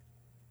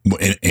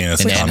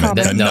 Anna's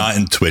comment, not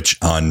in Twitch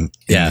on.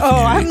 Yeah.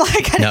 Oh, I'm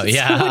like, no,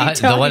 yeah,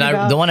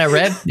 the one I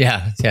read.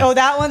 Yeah. Oh,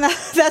 that one.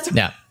 That's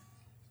yeah.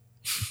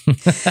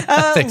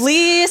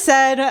 Lee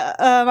said,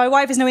 my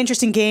wife has no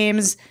interest in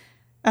games,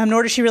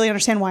 nor does she really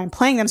understand why I'm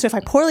playing them. So if I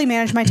poorly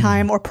manage my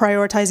time or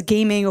prioritize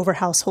gaming over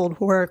household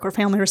work or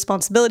family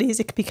responsibilities,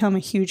 it could become a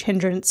huge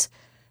hindrance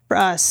for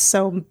us.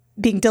 So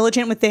being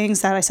diligent with things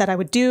that I said I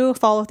would do,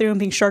 follow through, and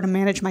being sure to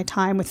manage my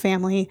time with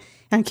family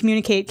and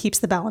communicate keeps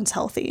the balance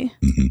healthy.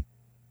 Mm-hmm.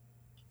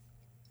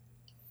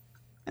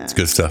 It's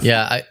good stuff.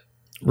 Yeah.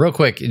 Real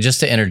quick,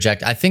 just to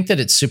interject, I think that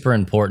it's super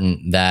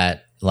important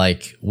that,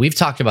 like, we've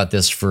talked about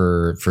this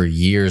for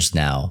years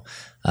now.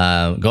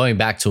 Going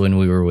back to when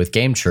we were with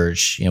Game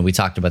Church, we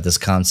talked about this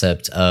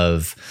concept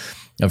of,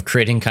 of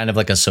creating kind of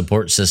like a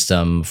support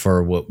system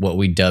for what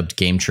we dubbed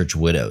Game Church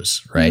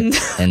Widows, right?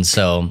 And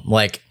so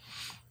like,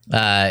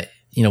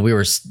 we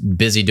were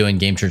busy doing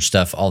Game Church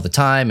stuff all the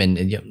time,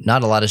 and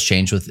not a lot has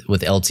changed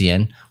with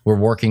LTN. We're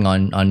working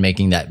on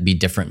making that be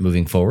different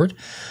moving forward.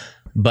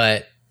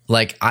 But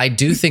like, I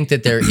do think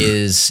that there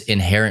is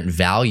inherent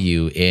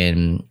value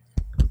in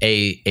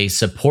a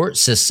support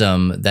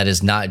system that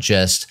is not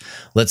just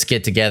let's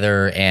get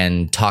together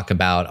and talk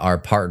about our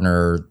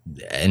partner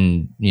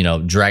and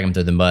drag them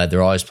through the mud.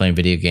 They're always playing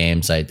video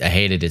games. I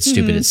hate it. It's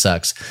stupid. It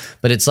sucks.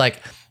 But it's like,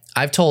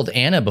 I've told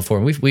Anna before,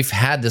 we've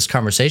had this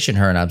conversation,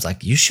 her and I was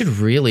like, you should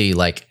really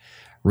like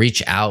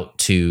reach out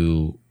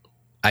to.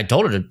 I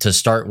told her to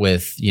start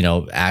with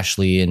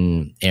Ashley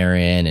and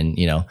Aaron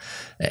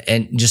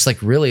and just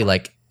like really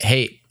like,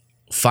 hey,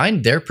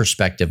 find their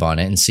perspective on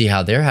it and see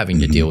how they're having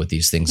to deal with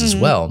these things as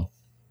well.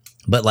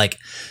 But like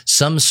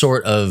some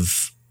sort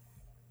of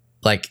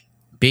like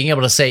being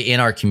able to say in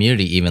our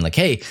community, even like,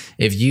 hey,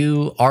 if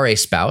you are a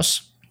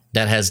spouse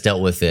that has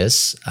dealt with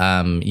this,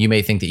 you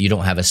may think that you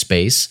don't have a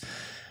space.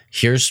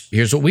 Here's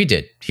what we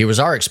did. Here was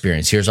our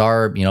experience. Here's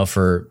our,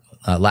 for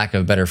lack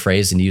of a better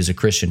phrase and to use a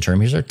Christian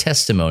term, here's our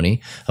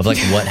testimony of like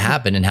what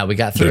happened and how we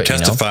got through it.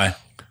 Testify.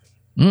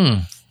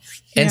 And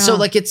so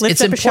like it's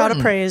important. A shout of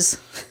praise.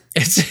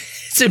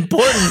 It's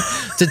important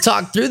to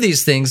talk through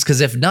these things,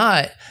 because if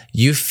not,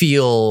 you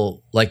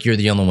feel like you're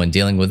the only one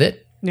dealing with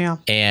it. Yeah.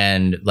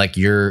 And like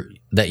your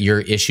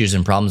issues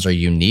and problems are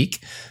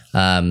unique.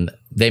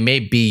 They may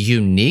be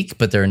unique,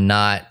 but they're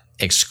not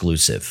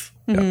exclusive.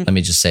 Let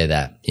me just say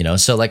that,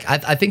 so like,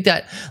 I think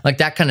that like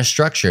that kind of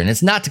structure, and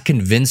it's not to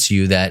convince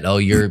you that, oh,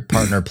 your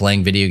partner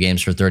playing video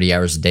games for 30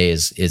 hours a day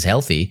is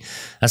healthy.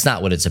 That's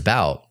not what it's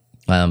about.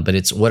 But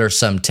it's what are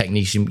some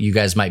techniques you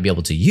guys might be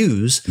able to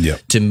use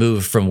to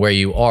move from where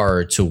you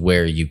are to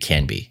where you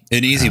can be.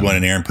 An easy one,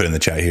 and Aaron put in the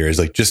chat here, is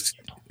like just,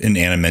 and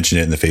Anna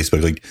mentioned it in the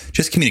Facebook, like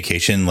just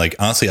communication. Like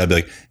honestly, I'd be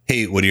like,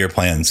 hey, what are your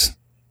plans?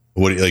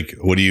 What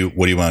do you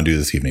want to do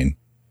this evening?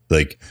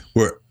 Like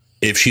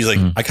if she's like,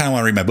 I kind of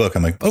want to read my book,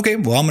 I'm like, okay,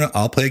 well,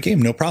 I'll play a game,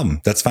 no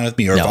problem. That's fine with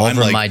me. Or if I'm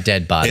like, my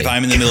dead body. If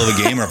I'm in the middle of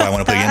a game, or if I want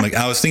to play a game, like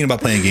I was thinking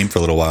about playing a game for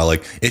a little while.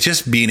 Like it's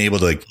just being able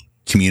to like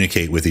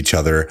communicate with each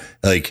other,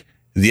 like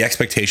the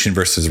expectation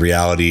versus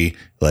reality.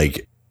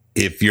 Like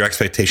if your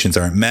expectations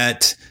aren't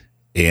met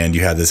and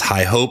you have this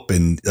high hope,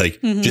 and like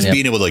just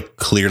being able to like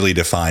clearly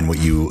define what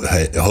you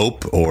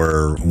hope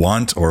or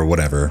want or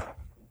whatever.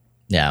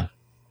 Yeah.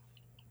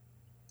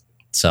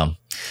 So,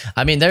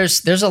 I mean,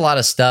 there's a lot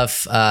of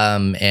stuff.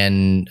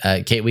 And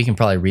Kate, we can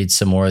probably read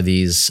some more of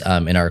these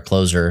in our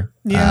closer.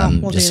 Yeah,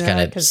 we'll just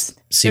kind of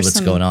see what's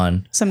going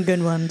on. Some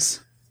good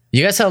ones.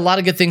 You guys had a lot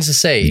of good things to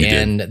say,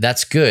 and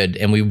that's good.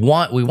 And we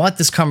want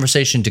this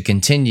conversation to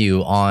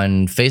continue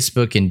on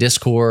Facebook and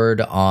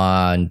Discord,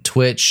 on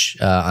Twitch,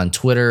 on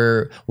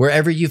Twitter,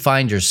 wherever you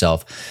find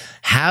yourself.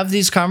 Have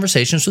these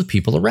conversations with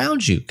people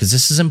around you, because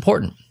this is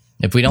important.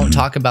 If we don't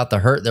talk about the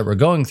hurt that we're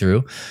going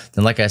through,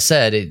 then like I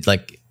said,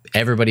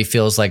 everybody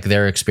feels like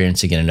they're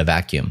experiencing it in a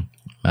vacuum.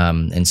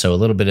 And so a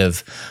little bit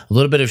of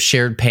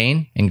shared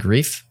pain and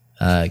grief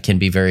can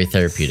be very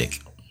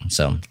therapeutic.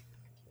 So.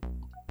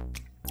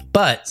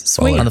 But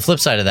on the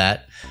flip side of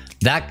that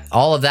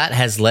all of that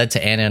has led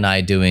to Anna and I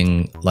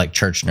doing like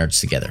church nerds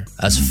together,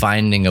 us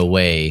finding a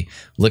way,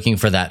 looking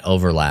for that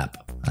overlap.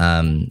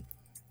 And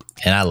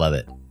I love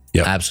it. I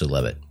absolutely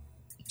love it.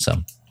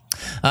 So,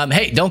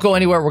 hey, don't go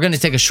anywhere. We're going to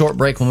take a short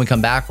break. When we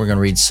come back, we're going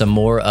to read some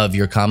more of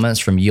your comments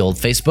from ye old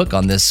Facebook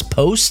on this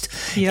post.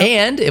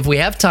 And if we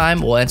have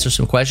time, we'll answer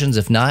some questions.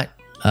 If not,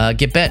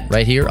 get bent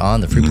right here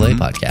on the Free Play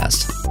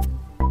Podcast.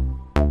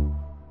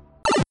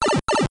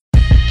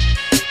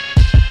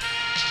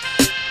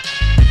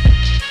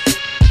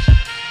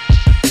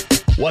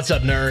 What's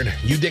up, nerd?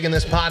 You digging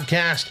this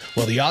podcast?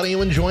 Well, the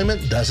audio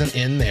enjoyment doesn't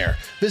end there.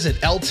 Visit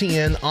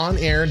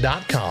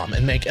LTNOnAir.com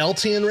and make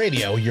LTN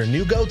Radio your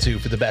new go-to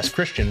for the best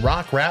Christian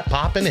rock, rap,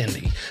 pop, and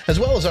indie, as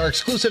well as our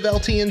exclusive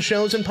LTN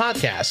shows and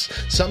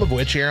podcasts, some of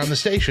which air on the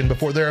station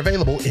before they're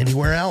available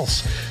anywhere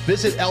else.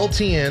 Visit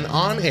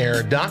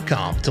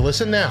LTNOnAir.com to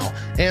listen now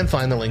and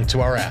find the link to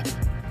our app.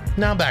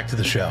 Now back to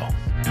the show.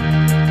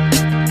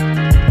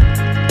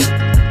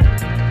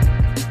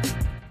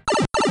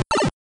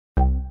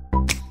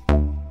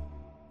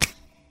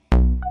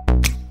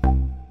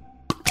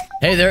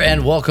 Hey there,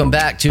 and welcome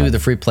back to the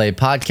Free Play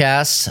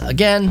Podcast.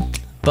 Again,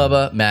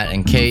 Bubba, Matt,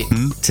 and Kate.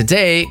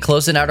 Today,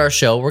 closing out our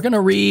show, we're going to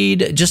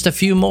read just a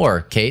few more,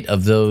 Kate,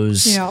 of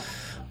those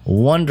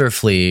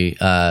wonderfully,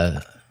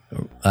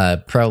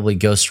 probably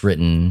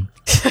ghost-written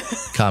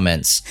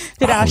comments.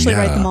 Did Ashley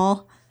write them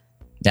all?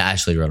 Yeah,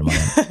 Ashley wrote them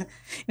all.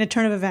 In a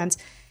turn of events.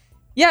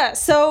 Yeah,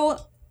 so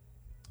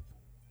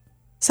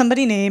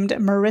somebody named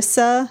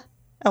Marissa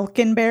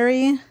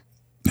Elkinberry.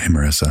 Hey,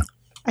 Marissa.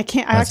 I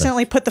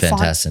accidentally put the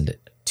font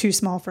too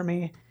small for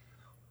me.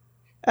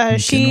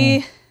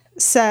 She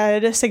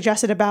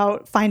suggested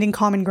about finding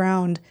common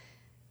ground,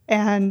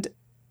 and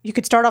you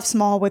could start off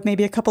small with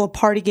maybe a couple of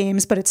party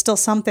games, but it's still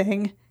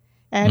something.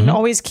 And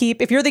always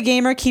if you're the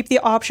gamer, keep the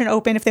option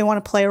open if they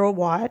want to play or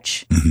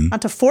watch.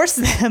 Not to force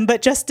them,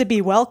 but just to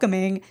be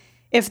welcoming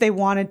if they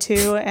wanted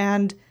to.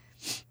 And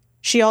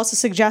she also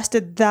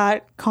suggested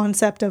that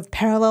concept of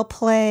parallel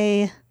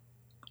play.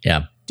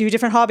 Yeah. Do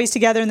different hobbies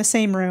together in the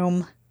same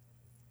room,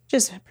 which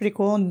is pretty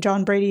cool. And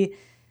John Brady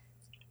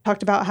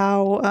talked about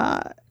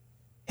how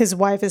his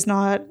wife is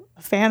not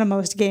a fan of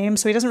most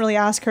games, so he doesn't really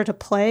ask her to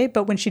play.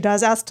 But when she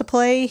does ask to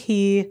play,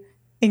 he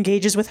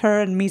engages with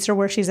her and meets her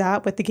where she's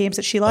at with the games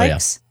that she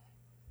likes.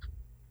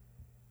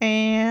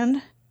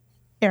 And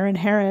Aaron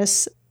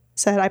Harris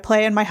said, I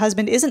play and my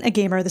husband isn't a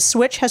gamer. The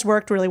Switch has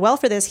worked really well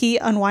for this. He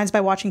unwinds by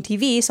watching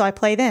TV, so I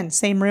play then.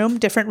 Same room,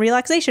 different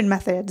relaxation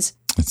methods.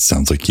 It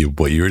sounds like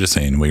what you were just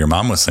saying, what your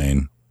mom was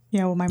saying.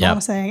 Yeah, what my mom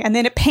was saying. And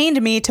then it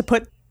pained me to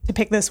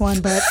pick this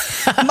one, but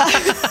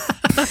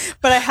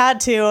but I had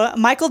to.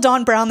 Michael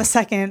Don Brown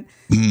II.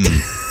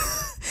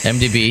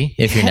 MDB,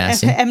 if you're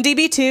nasty.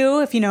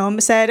 MDB2, if you know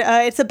him, said,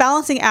 it's a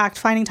balancing act,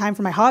 finding time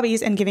for my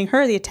hobbies and giving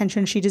her the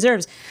attention she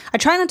deserves. I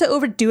try not to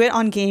overdo it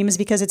on games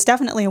because it's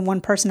definitely a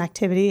one-person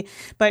activity,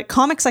 but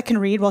comics I can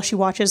read while she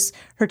watches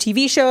her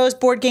TV shows,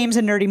 board games,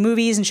 and nerdy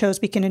movies and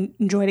shows we can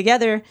enjoy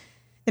together.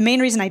 The main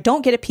reason I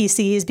don't get a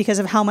PC is because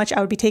of how much I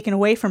would be taken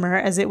away from her,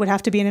 as it would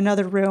have to be in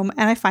another room,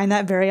 and I find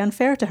that very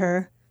unfair to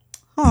her.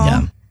 Aw.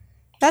 Yeah.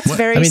 That's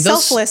very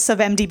selfless of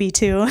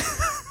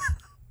MDB2.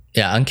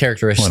 Yeah,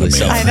 uncharacteristically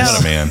so. I know.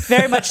 What a man.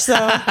 Very much so.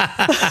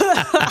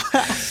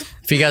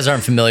 If you guys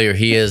aren't familiar,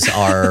 he is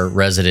our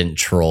resident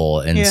troll,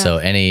 and so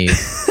any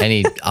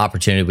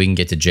opportunity we can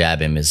get to jab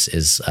him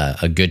is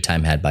a good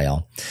time had by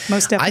all.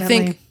 Most definitely. I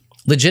think,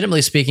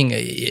 legitimately speaking,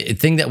 a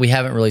thing that we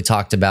haven't really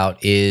talked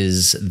about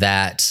is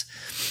that,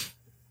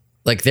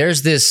 like,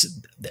 there's this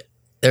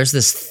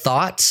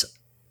thought,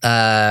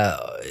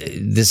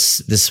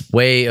 this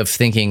way of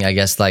thinking, I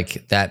guess,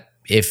 like that.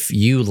 If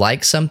you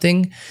like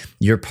something,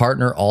 your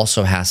partner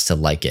also has to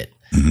like it.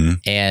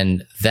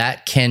 And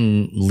that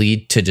can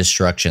lead to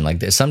destruction.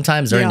 Like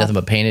sometimes there ain't nothing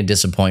but pain and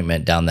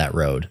disappointment down that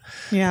road.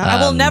 Yeah.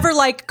 I will never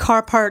like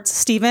car parts,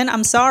 Steven.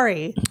 I'm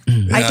sorry.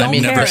 I don't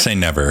care. Never say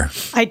never.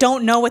 I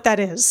don't know what that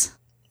is.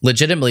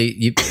 Legitimately,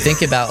 you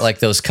think about like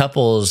those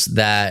couples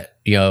that,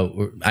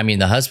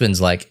 the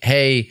husband's like,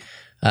 hey,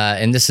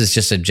 and this is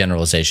just a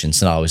generalization.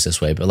 It's not always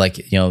this way, but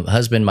like,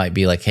 husband might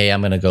be like, hey,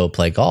 I'm going to go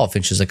play golf.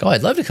 And she's like, oh,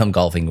 I'd love to come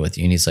golfing with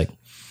you. And he's like,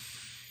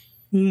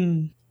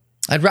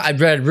 I'd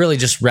really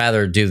just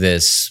rather do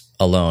this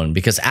alone,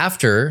 because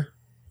after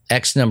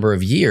X number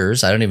of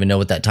years, I don't even know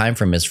what that time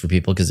frame is for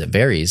people because it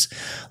varies.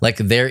 Like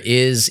there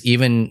is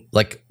even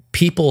like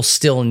people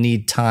still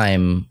need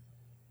time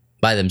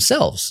by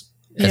themselves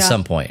at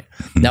some point.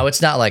 Now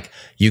it's not like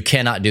you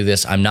cannot do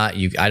this. I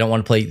don't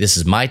want to play. This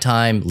is my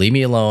time. Leave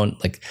me alone.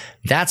 Like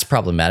that's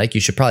problematic.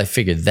 You should probably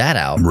figure that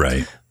out.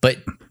 Right. But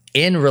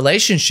in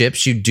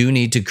relationships, you do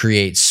need to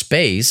create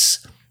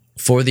space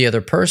for the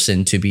other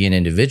person to be an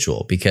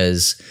individual,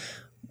 because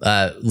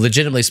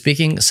legitimately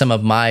speaking, some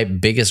of my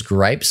biggest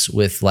gripes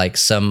with like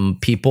some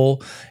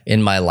people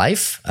in my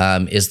life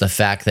is the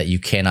fact that you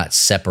cannot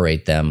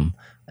separate them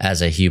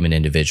as a human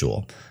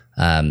individual.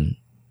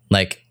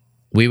 Like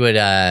we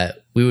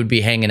would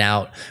be hanging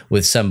out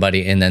with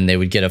somebody, and then they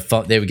would get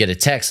a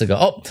text and go,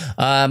 oh,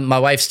 my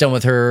wife's done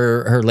with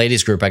her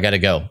ladies group. I got to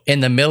go, in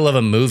the middle of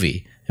a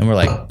movie. And we're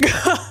like,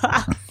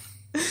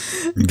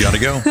 gotta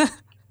go.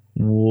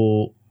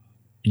 Well,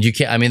 you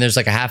can't. I mean, there's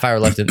like a half hour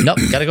left. Nope,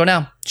 gotta go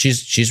now.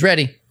 She's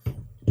ready.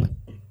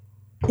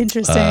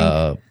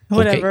 Interesting.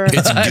 Whatever. Okay.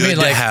 It's good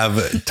to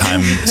have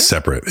time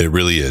separate. It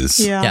really is.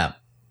 Yeah.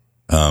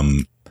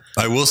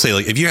 I will say,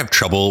 like, if you have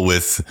trouble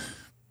with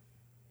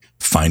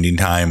finding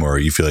time, or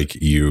you feel like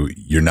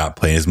you're not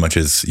playing as much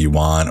as you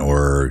want,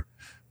 or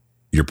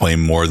you're playing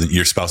more than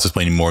your spouse is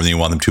playing more than you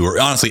want them to,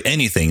 or honestly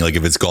anything, like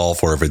if it's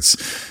golf or if it's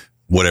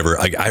whatever,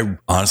 I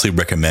honestly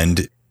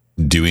recommend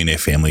doing a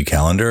family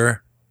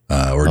calendar,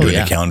 or doing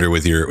a calendar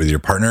with your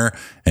partner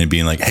and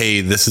being like,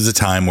 hey, this is a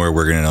time where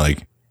we're going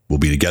to we'll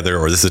be together,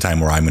 or this is a time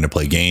where I'm going to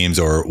play games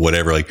or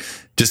whatever. Like,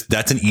 just,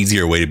 that's an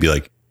easier way to be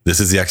like, this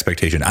is the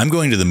expectation. I'm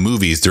going to the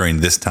movies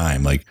during this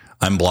time. Like,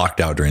 I'm blocked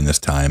out during this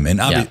time.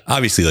 And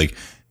obviously, like,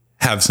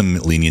 have some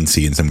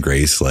leniency and some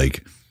grace.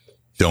 Like,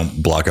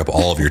 don't block up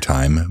all of your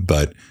time,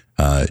 but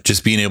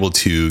just being able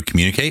to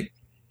communicate,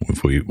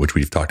 which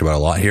we've talked about a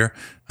lot here,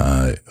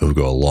 it will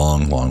go a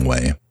long, long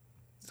way.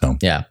 So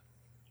yeah,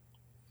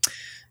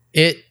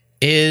 it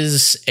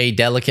is a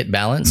delicate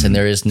balance, and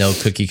there is no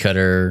cookie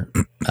cutter,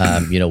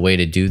 way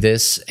to do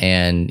this.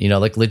 And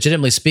like,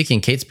 legitimately speaking,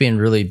 Kate's being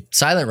really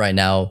silent right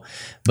now.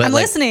 But I'm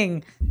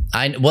listening.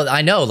 I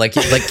know, like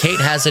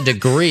Kate has a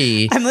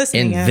degree I'm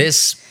listening, in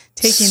this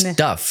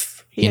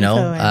stuff.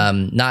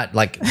 Not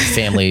like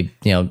family,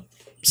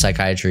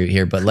 psychiatry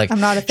here, but like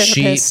I'm not a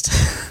therapist.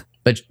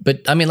 But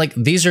I mean, like,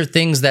 these are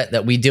things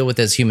that we deal with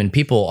as human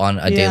people on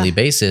a daily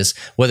basis,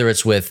 whether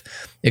it's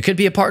it could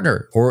be a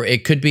partner, or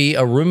it could be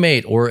a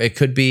roommate, or it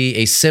could be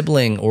a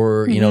sibling,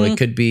 or, it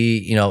could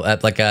be,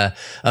 like a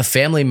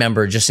family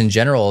member just in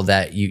general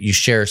that you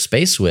share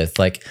space with.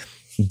 Like,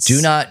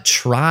 Do not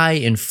try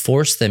and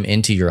force them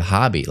into your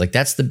hobby. Like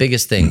that's the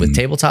biggest thing with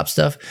tabletop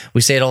stuff.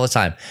 We say it all the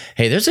time.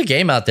 Hey, there's a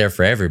game out there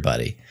for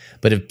everybody.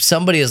 But if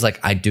somebody is like,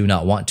 I do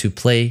not want to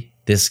play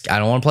this, I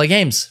don't want to play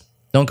games.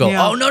 Don't go,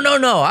 oh,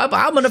 no.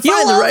 I'm going to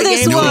find the right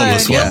game. You'll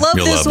love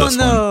this one,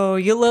 though.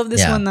 You'll love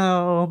this one,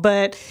 though.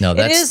 But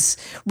it is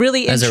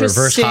really interesting. As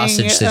a reverse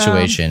hostage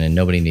situation, and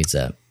nobody needs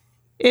that.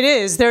 It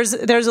is.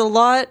 There's a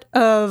lot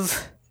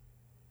of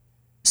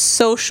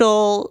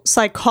social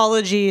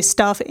psychology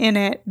stuff in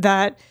it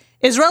that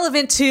is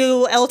relevant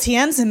to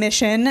LTN's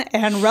mission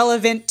and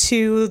relevant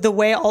to the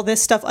way all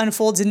this stuff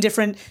unfolds in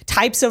different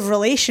types of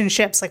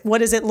relationships. Like, what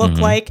does it look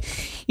like,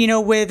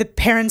 with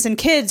parents and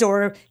kids,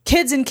 or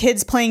kids and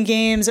kids playing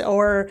games,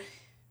 or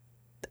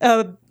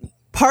a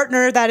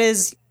partner that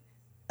is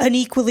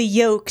unequally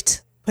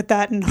yoked? Put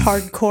that in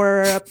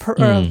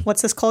hardcore,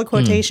 what's this called?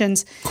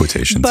 Quotations.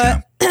 Quotations,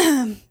 but,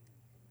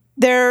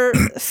 there,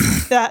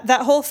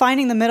 that whole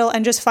finding the middle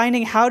and just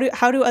finding how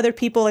do other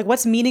people, like,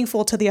 what's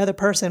meaningful to the other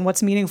person,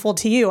 what's meaningful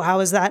to you,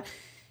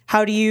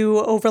 how do you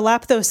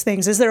overlap those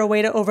things? Is there a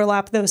way to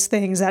overlap those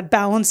things? That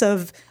balance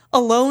of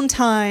alone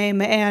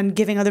time and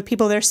giving other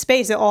people their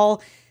space, it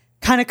all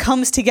kind of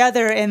comes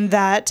together in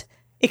that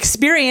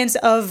experience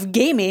of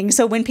gaming.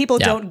 So when people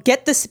don't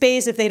get the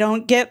space, if they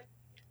don't get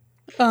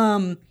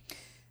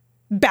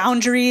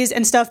boundaries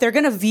and stuff, they're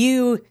going to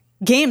view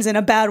games in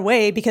a bad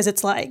way, because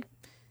it's like,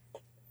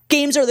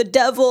 games are the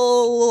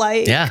devil,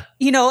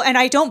 and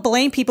I don't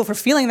blame people for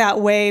feeling that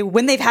way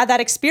when they've had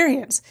that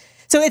experience.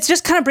 So it's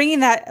just kind of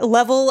bringing that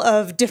level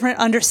of different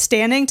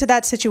understanding to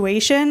that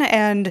situation,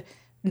 and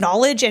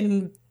knowledge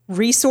and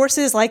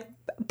resources, like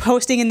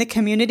posting in the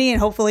community,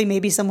 and hopefully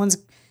maybe someone's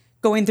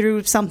going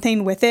through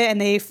something with it and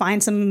they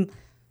find some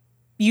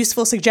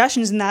useful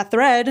suggestions in that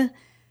thread.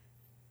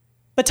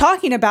 But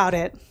talking about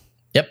it.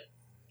 Yep.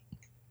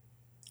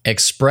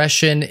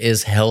 Expression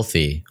is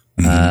healthy.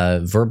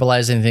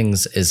 Verbalizing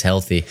things is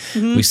healthy.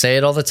 We say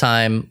it all the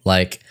time.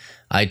 Like,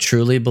 I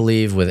truly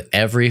believe with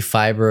every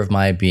fiber of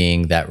my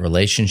being that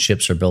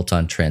relationships are built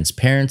on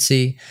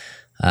transparency.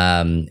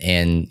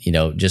 And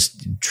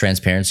just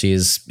transparency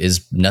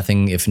is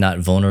nothing if not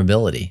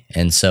vulnerability.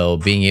 And so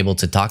being able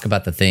to talk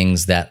about the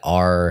things that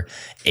are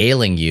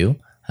ailing you,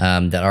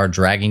 that are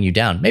dragging you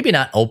down, maybe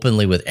not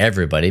openly with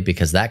everybody,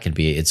 because that could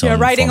be its own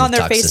writing form on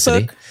their of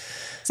toxicity. Facebook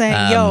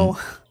saying, yo,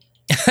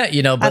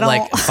 but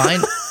like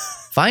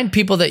find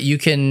people that you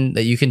can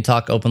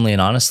talk openly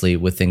and honestly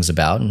with things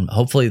about. And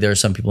hopefully there are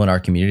some people in our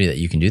community that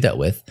you can do that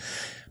with.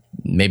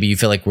 Maybe you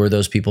feel like we're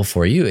those people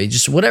for you. It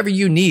just whatever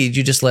you need,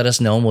 you just let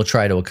us know and we'll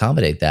try to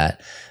accommodate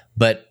that.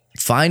 But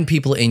find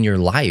people in your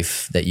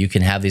life that you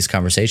can have these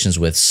conversations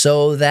with,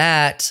 so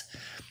that,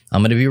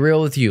 I'm going to be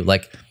real with you,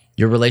 like,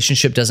 your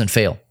relationship doesn't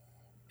fail.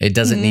 It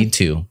doesn't need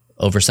to,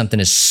 over something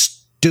as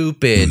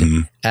stupid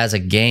as a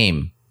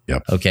game.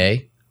 Yep.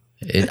 Okay?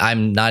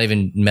 I'm not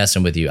even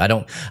messing with you. I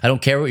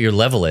don't care what your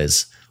level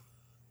is.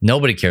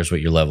 Nobody cares what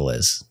your level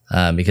is,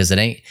 because it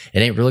ain't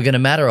really going to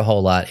matter a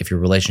whole lot if your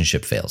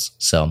relationship fails.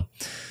 So,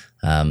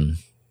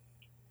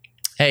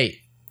 hey,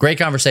 great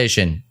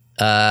conversation.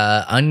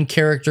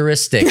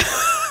 Uncharacteristic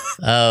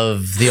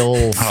of the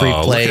old free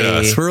play. Look at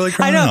us. We're really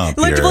I know.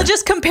 here. We'll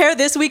just compare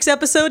this week's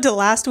episode to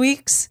last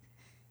week's.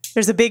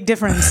 There's a big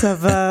difference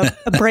of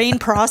brain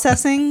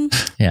processing.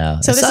 Yeah.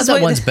 So it's this not is that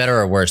what one's better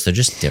or worse. They're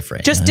just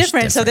different. Just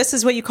different. So this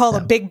is what you call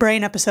a big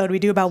brain episode. We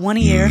do about one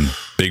a year.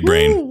 Big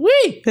brain.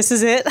 Woo-wee. This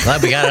is it.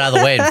 Glad we got it out of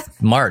the way in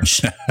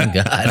March. Thank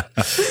God.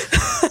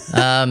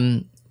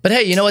 But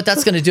hey, you know what?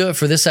 That's going to do it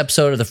for this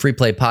episode of the Free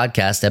Play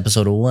Podcast,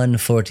 episode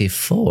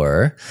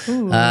 144.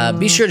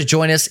 Be sure to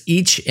join us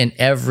each and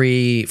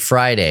every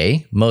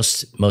Friday,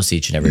 most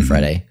each and every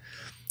Friday.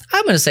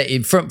 I'm going to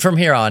say from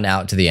here on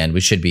out to the end, we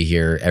should be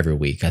here every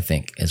week, I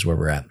think, is where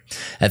we're at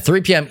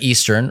 3 p.m.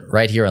 Eastern,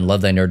 right here on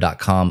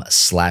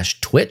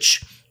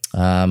lovethynerd.com/Twitch.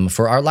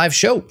 For our live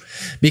show.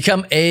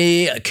 Become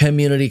a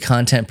community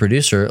content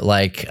producer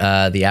like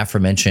the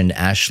aforementioned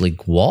Ashley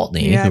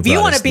Gwaltney. Yeah, if you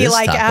want to be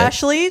like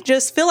Ashley,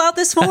 just fill out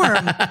this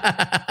form.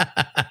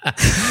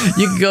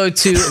 You can go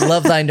to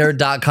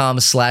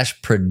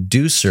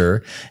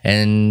lovethynerd.com/producer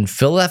and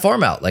fill that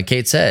form out, like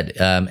Kate said.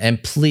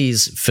 And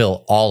please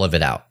fill all of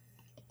it out.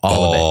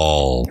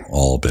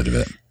 All bit of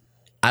it.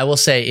 I will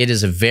say it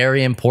is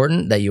very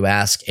important that you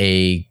ask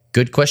a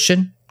good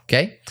question.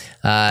 Okay.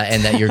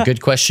 And that your good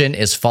question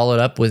is followed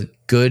up with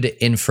good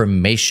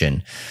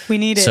information. We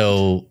need it.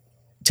 So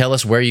tell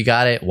us where you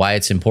got it, why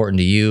it's important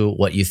to you,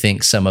 what you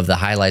think some of the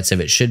highlights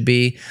of it should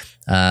be.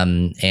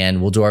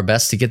 And we'll do our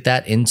best to get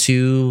that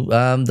into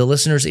the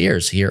listeners'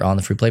 ears here on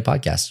the Free Play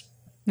Podcast.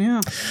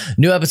 Yeah.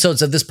 New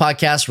episodes of this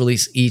podcast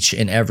release each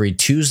and every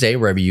Tuesday,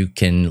 wherever you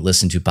can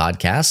listen to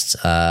podcasts.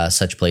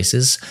 Such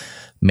places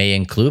may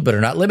include, but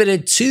are not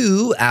limited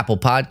to, Apple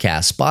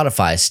Podcasts,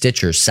 Spotify,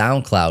 Stitcher,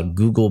 SoundCloud,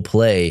 Google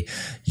Play,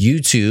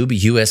 YouTube,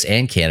 US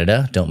and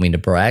Canada. Don't mean to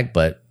brag,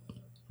 but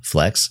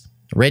flex.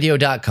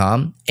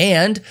 Radio.com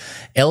and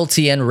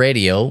LTN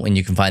Radio, and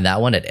you can find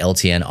that one at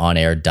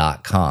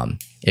LTNonair.com.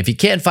 If you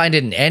can't find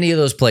it in any of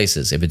those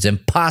places, if it's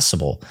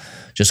impossible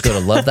Just go to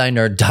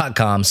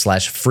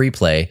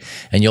lovethynerd.com/freeplay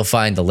and you'll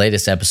find the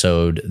latest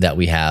episode that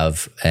we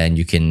have, and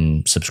you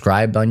can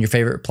subscribe on your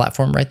favorite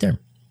platform right there.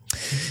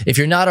 If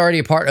you're not already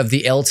a part of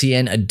the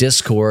LTN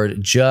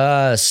Discord,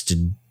 just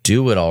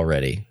do it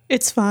already.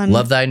 It's fun.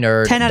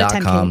 Lovethynerd.com. 10 out of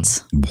 10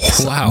 Kates.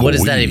 Wow. What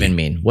does that even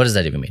mean? What does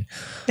that even mean?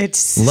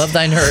 It's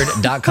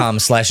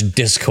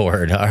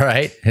Lovethynerd.com/Discord. All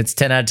right. It's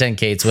 10 out of 10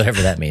 Kates,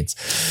 whatever that means.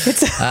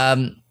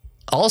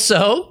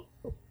 Also,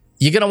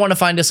 you're going to want to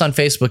find us on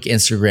Facebook,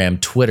 Instagram,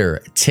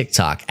 Twitter,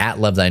 TikTok, at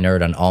Love Thy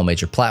Nerd on all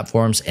major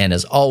platforms. And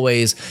as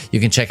always,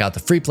 you can check out the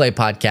Free Play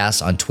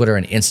Podcast on Twitter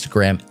and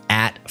Instagram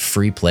at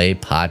Free Play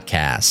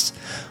Podcast.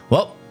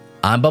 Well,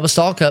 I'm Bubba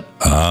Stallcup.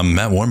 I'm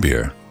Matt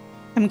Warmbier.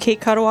 I'm Kate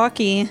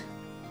Katawaki.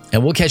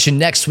 And we'll catch you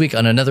next week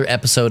on another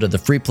episode of the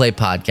Free Play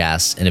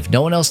Podcast. And if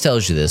no one else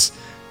tells you this,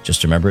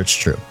 just remember it's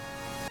true.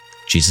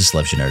 Jesus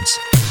loves you, nerds.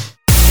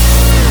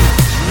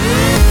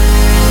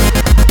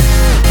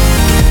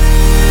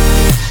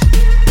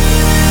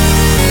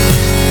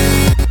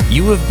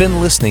 You have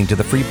been listening to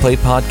the Free Play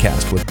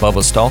Podcast with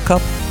Bubba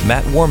Stallcup,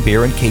 Matt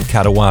Warmbier, and Kate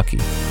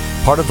Katawaki,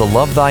 part of the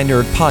Love Thy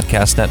Nerd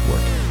Podcast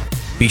Network.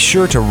 Be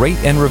sure to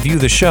rate and review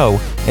the show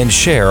and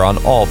share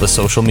on all the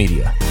social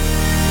media.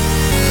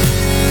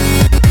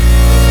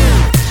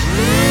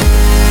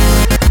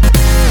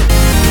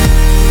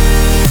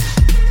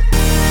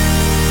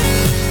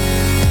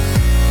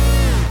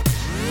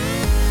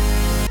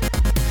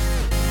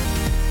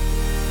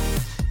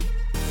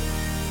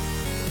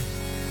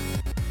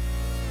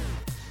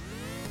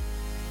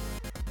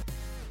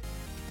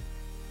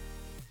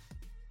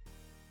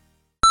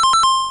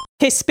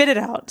 Okay, spit it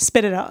out.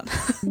 Spit it out.